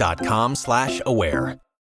LifeLock.com/aware.